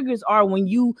my triggers are when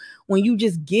you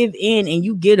just give in and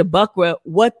you get a buck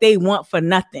what they want for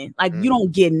nothing. Like you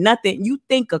don't get nothing. You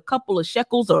think a couple of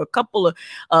shekels or a couple of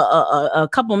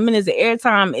minutes of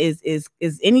airtime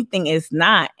is anything. It's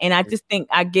not. And I just think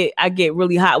I get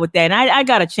really hot with that. And I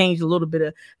gotta change a little bit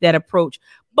of that approach,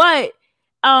 but.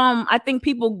 I think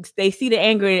people, they see the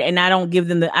anger and I don't give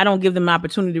them an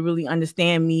opportunity to really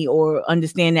understand me or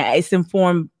understand that it's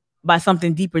informed by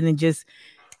something deeper than just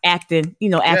acting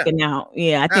out.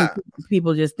 Yeah. I think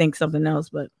people just think something else,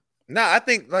 but no, I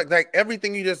think like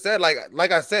everything you just said,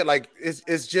 like I said, like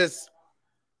it's just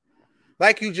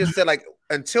like you just said, like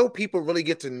until people really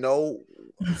get to know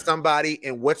somebody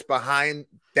and what's behind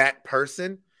that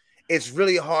person, it's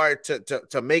really hard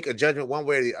to make a judgment one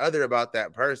way or the other about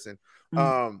that person.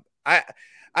 I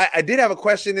did have a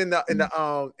question in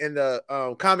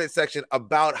the comment section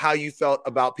about how you felt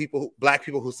about black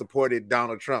people who supported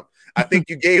Donald Trump. I think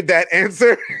you gave that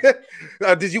answer.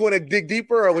 Did you want to dig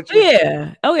deeper or what?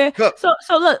 Yeah. Okay. So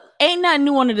look, ain't nothing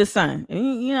new under the sun.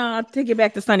 You know, I'll take it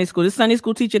back to Sunday school. The Sunday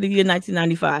school teacher of the year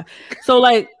 1995. So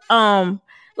like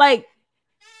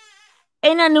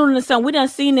ain't nothing new in the sun. We done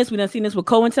seen this. We done seen this with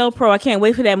COINTELPRO. I can't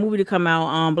wait for that movie to come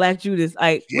out. Black Judas.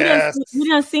 Like we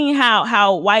done seen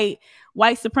how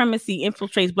white supremacy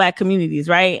infiltrates black communities,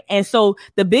 right? And so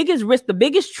the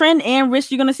biggest trend and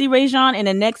risk you're gonna see, Rajon, in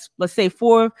the next, let's say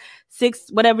 4, 6,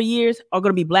 whatever years are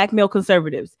gonna be black male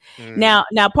conservatives. Now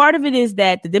part of it is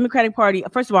that the Democratic Party.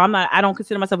 First of all, I don't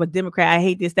consider myself a Democrat. I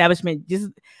hate the establishment. Just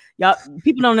y'all,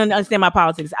 people don't understand my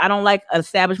politics. I don't like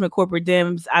establishment corporate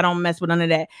Dems. I don't mess with none of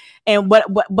that. And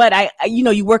but I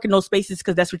you work in those spaces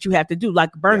because that's what you have to do,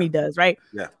 like Bernie does, right?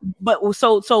 Yeah. But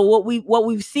so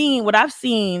what I've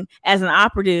seen as an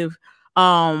operative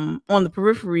on the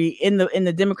periphery in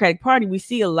the Democratic Party, we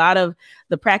see a lot of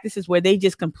the practices where they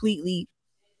just completely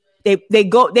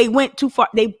they went too far.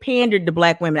 They pandered to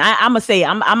black women. I'm gonna say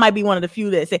I might be one of the few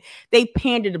that say they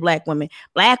pandered to black women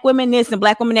this and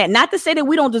black women that. Not to say that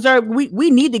we don't deserve. We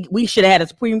should have had a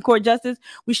Supreme Court justice.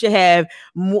 We should have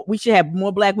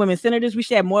more black women senators. We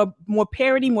should have more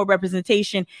parity, more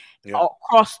representation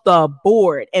across the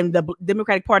board. And the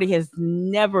Democratic Party has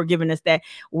never given us that.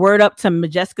 Word up to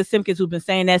Majeska Simpkins, who's been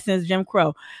saying that since Jim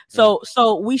Crow. So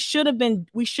we should have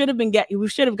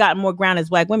gotten more ground as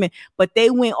black women, but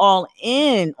they went all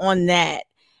in on that.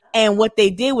 And what they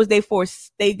did was they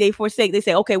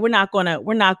say, okay, we're not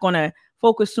gonna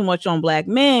focus too much on black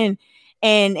men.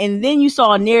 And then you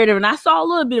saw a narrative, and I saw a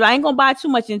little bit. I ain't gonna buy too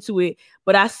much into it,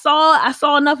 but I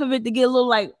saw enough of it to get a little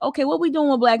like, okay, what we doing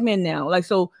with black men now? Like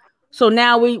so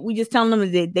now we just telling them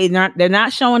that they're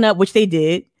not showing up, which they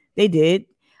did.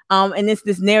 And it's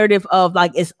this narrative of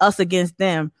like it's us against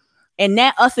them, and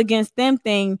that us against them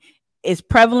thing is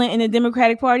prevalent in the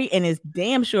Democratic Party, and is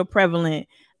damn sure prevalent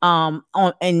on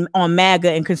MAGA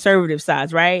and conservative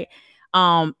sides, right?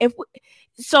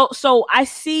 So I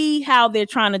see how they're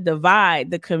trying to divide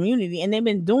the community, and they've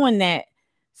been doing that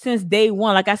since day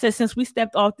one. Like I said, since we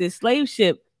stepped off this slave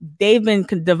ship, they've been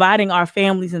dividing our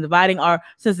families and dividing our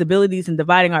sensibilities and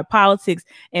dividing our politics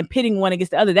and pitting one against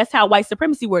the other. That's how white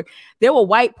supremacy worked. There were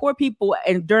white poor people,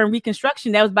 and during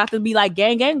Reconstruction, that was about to be like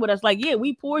gang with us. Like, yeah,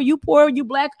 we poor, you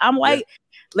black, I'm white. Yeah.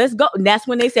 Let's go. And that's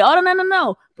when they say, oh,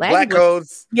 no. Black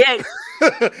codes. Yeah.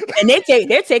 And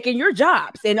they're taking your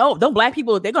jobs. And don't black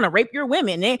people, they're gonna rape your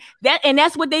women. You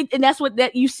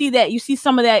see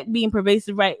some of that being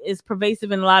pervasive, right? Is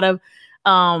pervasive in a lot of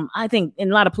I think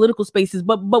in a lot of political spaces,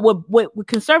 but with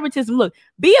conservatism, look,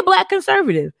 be a black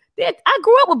conservative. I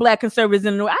grew up with black conservatives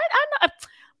in the I know.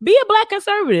 Be a black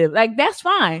conservative, like that's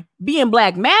fine. Being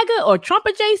black MAGA or Trump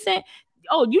adjacent,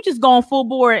 you just going full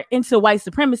bore into white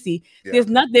supremacy. Yeah.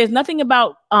 There's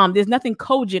nothing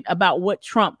cogent about what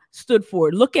Trump stood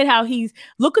for. Look at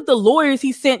the lawyers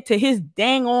he sent to his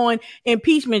dang on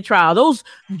impeachment trial. Those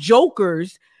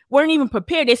jokers weren't even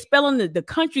prepared. They're spelling the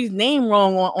country's name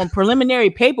wrong on preliminary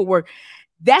paperwork.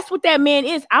 That's what that man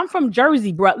is. I'm from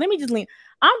Jersey, bro. Let me just lean.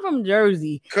 I'm from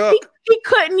Jersey. He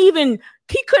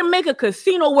couldn't make a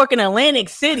casino work in Atlantic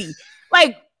City.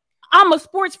 Like, I'm a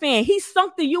sports fan. He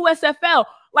sunk the USFL.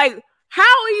 Like, How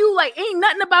are you like? Ain't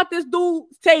nothing about this dude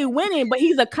say winning, but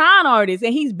he's a con artist,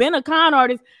 and he's been a con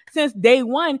artist since day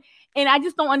one. And I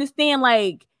just don't understand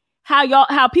like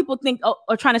how people think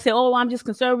are trying to say, oh, I'm just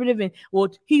conservative, and well,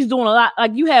 he's doing a lot.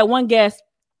 Like you had one guest,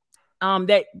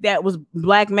 that was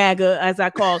Black MAGA, as I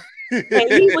call.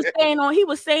 And he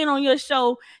was saying on your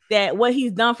show that what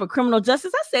he's done for criminal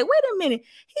justice. I said, wait a minute,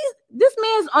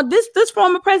 this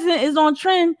former president is on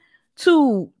trend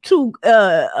to kill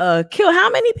how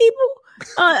many people?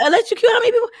 Let you kill how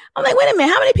many people? I'm like, wait a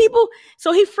minute, how many people?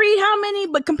 So he freed how many?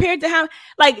 But compared to how,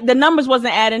 like the numbers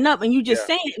wasn't adding up, and you just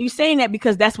saying that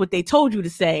because that's what they told you to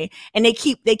say, and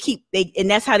and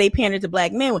that's how they pander to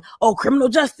black men with, oh, criminal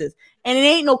justice, and it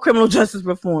ain't no criminal justice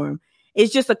reform.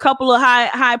 It's just a couple of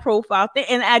high profile things,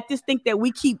 and I just think that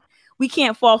we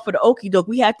can't fall for the okie doke.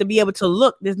 We have to be able to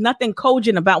look. There's nothing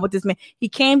cogent about what this man. He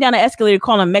came down the escalator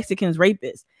calling Mexicans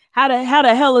rapists. How the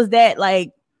hell is that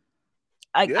like?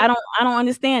 I don't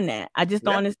understand that. I just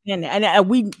don't understand that.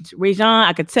 And Rajon,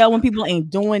 I could tell when people ain't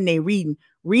doing they reading.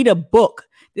 Read a book.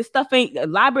 This stuff ain't a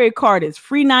library card is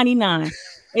free 99.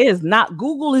 It is not.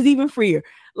 Google is even freer.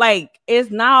 Like it's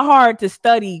not hard to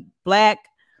study Black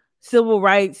civil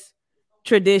rights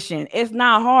tradition. It's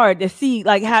not hard to see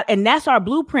like how, and that's our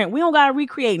blueprint. We don't gotta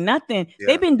recreate nothing.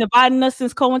 They've been dividing us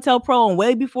since COINTELPRO and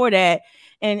way before that.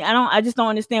 And I just don't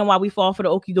understand why we fall for the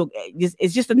okie doke.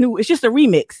 It's just a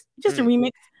remix. Just a remix.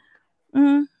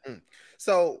 Mm-hmm.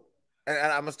 So, and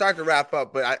I'm gonna start to wrap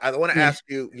up, but I want to ask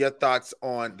you your thoughts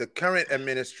on the current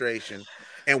administration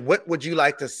and what would you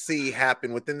like to see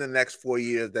happen within the next 4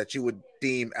 years that you would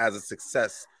deem as a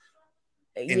success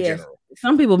in general?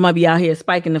 Some people might be out here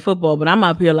spiking the football, but I'm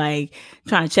up here like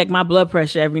trying to check my blood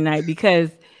pressure every night because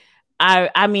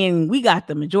I mean, we got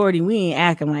the majority. We ain't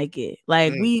acting like it.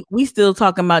 Like we still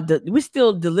talking about we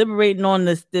still deliberating on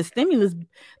the stimulus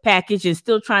package and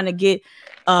still trying to get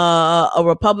a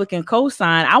Republican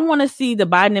cosign. I want to see the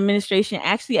Biden administration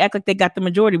actually act like they got the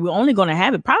majority. We're only going to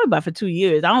have it probably for 2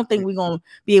 years. I don't think we're going to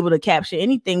be able to capture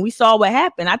anything. We saw what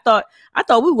happened. I thought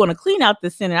we were going to clean out the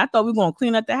Senate. I thought we were going to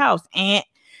clean out the House. And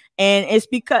it's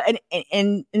because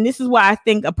and this is why I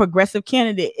think a progressive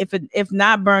candidate, if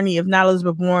not Bernie, if not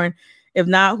Elizabeth Warren, if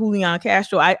not Julian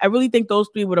Castro, I really think those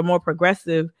three were the more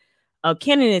progressive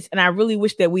candidates. And I really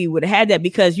wish that we would have had that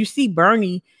because you see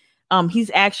Bernie, he's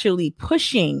actually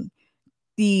pushing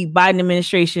the Biden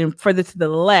administration further to the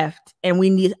left. And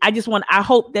I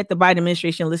hope that the Biden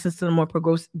administration listens to the more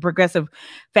progressive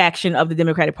faction of the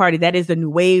Democratic Party. That is the new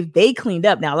wave. They cleaned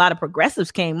up. Now, a lot of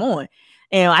progressives came on.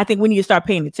 And I think we need to start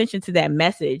paying attention to that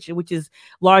message, which is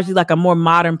largely like a more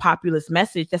modern populist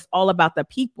message that's all about the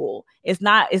people. It's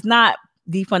not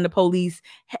defund the police.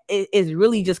 It's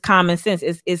really just common sense.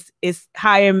 It's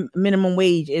higher minimum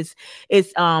wage. It's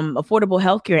affordable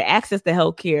healthcare, access to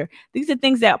healthcare. These are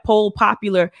things that poll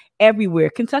popular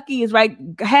everywhere. Kentucky has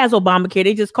Obamacare.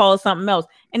 They just call it something else,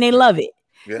 and they love it.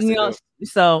 Yes,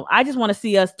 so I just want to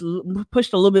see us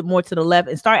push a little bit more to the left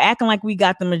and start acting like we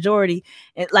got the majority.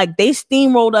 And like they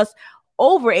steamrolled us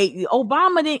over.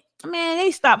 Obama,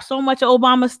 they stopped so much of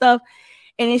Obama stuff.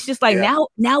 And it's just like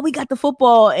now we got the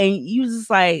football, and you just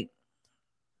like,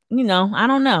 I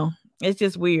don't know. It's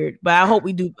just weird. But I hope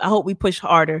we do. I hope we push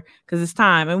harder because it's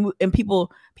time, and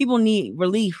people need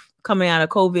relief coming out of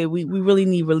COVID. We really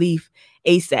need relief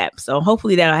ASAP. So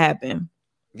hopefully that'll happen.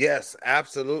 Yes,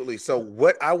 absolutely. So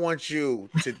what I want you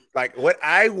to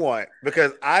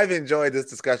because I've enjoyed this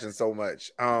discussion so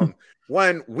much.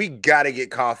 One, we got to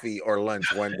get coffee or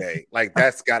lunch one day. Like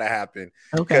that's got to happen.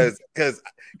 Okay. Because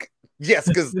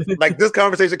like this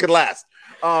conversation could last.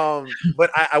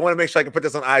 But I want to make sure I can put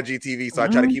this on IGTV. So I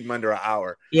try to keep them under an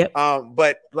hour. Yep.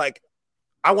 But like,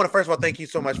 I want to first of all thank you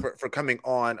so much for coming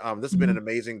on. This has been an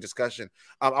amazing discussion.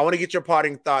 I want to get your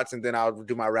parting thoughts and then I'll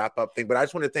do my wrap up thing. But I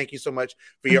just want to thank you so much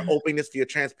for your openness, for your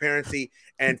transparency,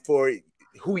 and for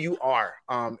who you are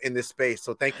in this space.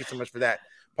 So thank you so much for that.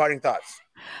 Parting thoughts.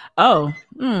 Oh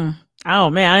man, I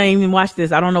didn't even watch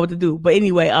this. I don't know what to do. But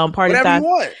anyway, parting whatever thoughts. You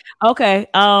want. Okay.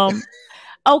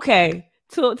 Okay.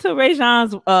 To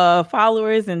Rajon's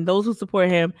followers and those who support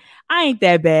him, I ain't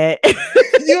that bad.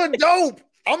 You're dope.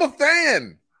 I'm a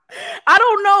fan. I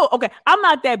don't know. Okay, I'm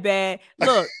not that bad.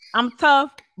 Look, I'm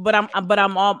tough, but I'm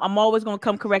always gonna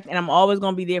come correct, and I'm always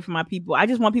gonna be there for my people. I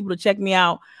just want people to check me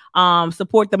out.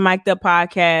 Support the Mic'd Up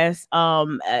podcast.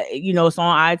 It's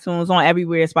on iTunes, on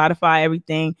everywhere, Spotify,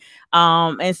 everything.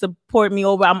 And support me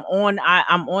over. I'm on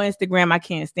Instagram. I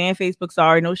can't stand Facebook.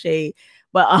 Sorry, no shade.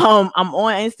 But I'm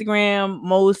on Instagram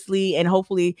mostly, and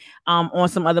hopefully on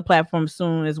some other platforms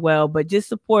soon as well. But just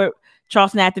support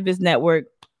Charleston Activist Network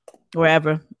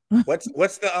wherever. What's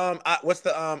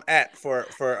the app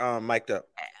for Mic'd Up?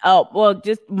 Oh, well,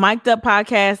 just Mic'd Up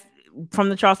podcast from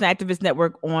the Charleston Activist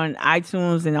Network on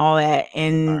iTunes and all that,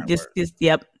 and just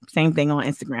yep, same thing on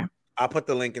Instagram. I'll put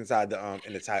the link inside the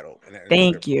in the title.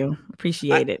 Thank you,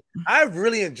 appreciate it. I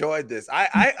really enjoyed this.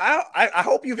 I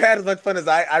hope you've had as much fun as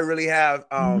I really have.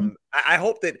 I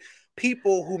hope that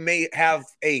people who may have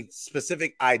a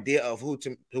specific idea of who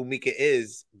Mika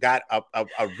is got a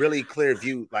really clear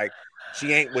view. Like,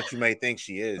 she ain't what you may think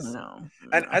she is. No.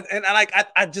 And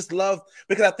I just love,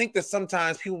 because I think that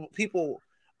sometimes people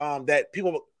are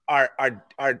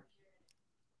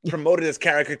promoted as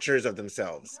caricatures of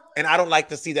themselves, and I don't like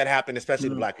to see that happen, especially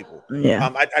to Black people. Yeah.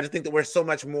 I just think that we're so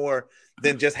much more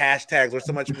than just hashtags. We're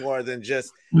so much more than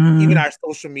just even our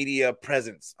social media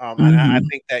presence. And I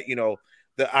think that, you know,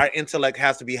 our intellect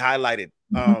has to be highlighted.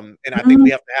 And I think we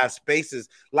have to have spaces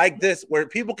like this where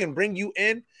people can bring you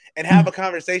in and have a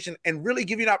conversation and really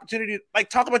give you an opportunity to, like,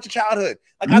 talk about your childhood.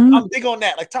 Like, I'm big on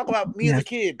that. Like, talk about me as a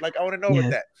kid. Like, I want to know about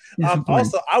that.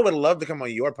 Also, I would love to come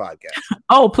on your podcast.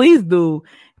 Oh, please do.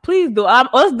 Please do.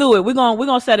 Let's do it. We're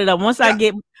gonna set it up. Once I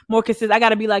get more consistent, I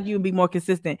gotta be like you and be more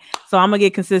consistent. So I'm gonna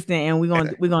get consistent, and we're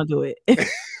gonna do it.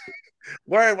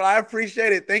 Word. Well, I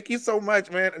appreciate it. Thank you so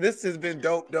much, man. This has been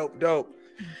dope. Did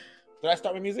I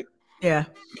start with music? Yeah.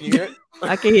 Can you hear it?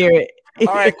 I can hear it.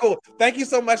 All right, cool. Thank you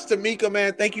so much to Mika,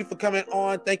 man. Thank you for coming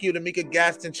on. Thank you to Mika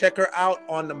Gaston. Check her out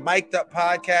on the Mic'd Up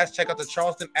podcast. Check out the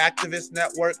Charleston Activist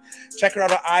Network. Check her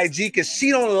out on IG because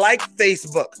she don't like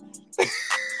Facebook.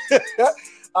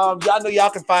 Y'all know y'all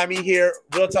can find me here,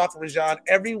 Real Talk with Rajon,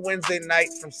 every Wednesday night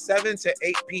from 7 to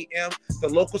 8 p.m. The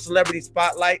local celebrity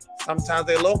spotlight. Sometimes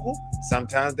they're local,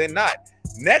 sometimes they're not.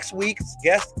 Next week's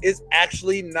guest is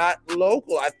actually not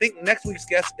local. I think next week's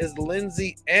guest is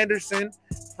Lindsay Anderson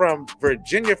from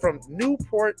Virginia, from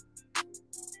Newport.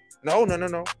 No. Hold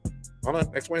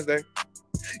on, next Wednesday.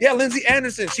 Yeah, Lindsay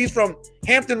Anderson. She's from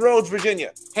Hampton Roads,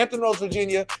 Virginia.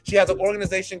 She has an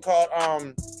organization called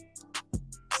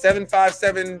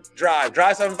 757 Drive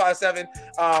 757,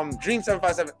 Dream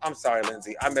 757. I'm sorry,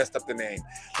 Lindsay, I messed up the name.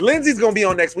 Lindsay's gonna be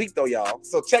on next week though, y'all,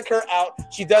 so check her out.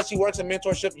 She works in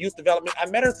mentorship, youth development. I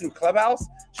met her through Clubhouse.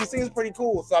 She seems pretty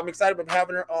cool, so I'm excited about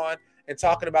having her on and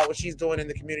talking about what she's doing in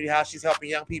the community, how she's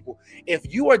helping young people.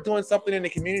 If you are doing something in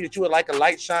the community that you would like a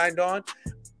light shined on,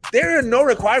 there are no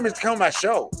requirements to come on my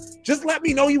show. Just let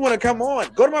me know you want to come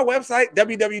on. Go to my website,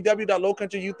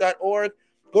 www.lowcountryouth.org.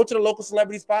 Go to the local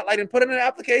celebrity spotlight and put in an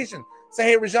application. Say,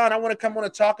 hey, Rajon, I want to come on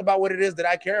and talk about what it is that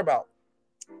I care about.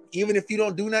 Even if you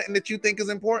don't do nothing that you think is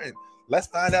important, let's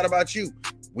find out about you.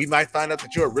 We might find out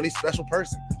that you're a really special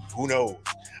person. Who knows?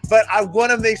 But I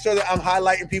want to make sure that I'm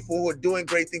highlighting people who are doing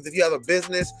great things. If you have a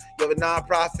business, you have a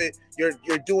nonprofit, you're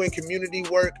doing community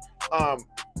work,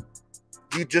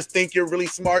 you just think you're really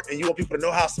smart and you want people to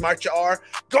know how smart you are,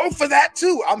 go for that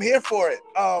too. I'm here for it.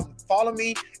 Follow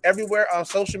me everywhere on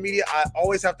social media. I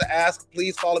always have to ask,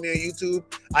 please follow me on YouTube.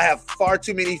 I have far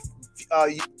too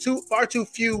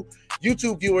few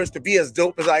YouTube viewers to be as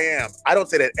dope as I am. I don't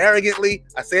say that arrogantly.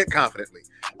 I say it confidently.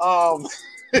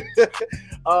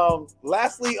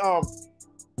 Lastly,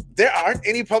 there aren't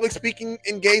any public speaking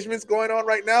engagements going on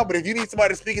right now, but if you need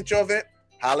somebody to speak at your event,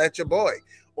 holla at your boy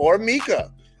or Mika.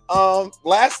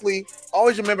 Lastly,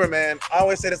 always remember, man, I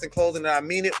always say this in closing, and I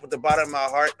mean it with the bottom of my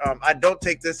heart. I don't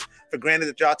take this for granted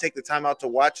that y'all take the time out to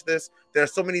watch this. There are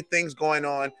so many things going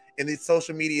on in the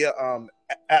social media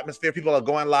atmosphere. People are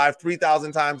going live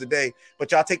 3,000 times a day, but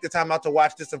y'all take the time out to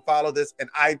watch this and follow this, and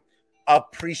I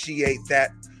appreciate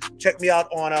that. Check me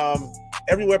out on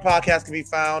everywhere podcasts can be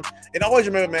found. And always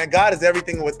remember, man, God is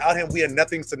everything, and without him, we are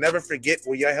nothing. So never forget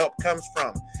where your help comes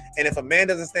from. And if a man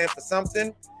doesn't stand for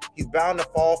something, he's bound to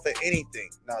fall for anything.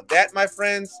 Now that, my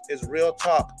friends, is real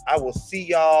talk. I will see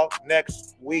y'all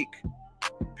next week.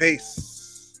 Peace.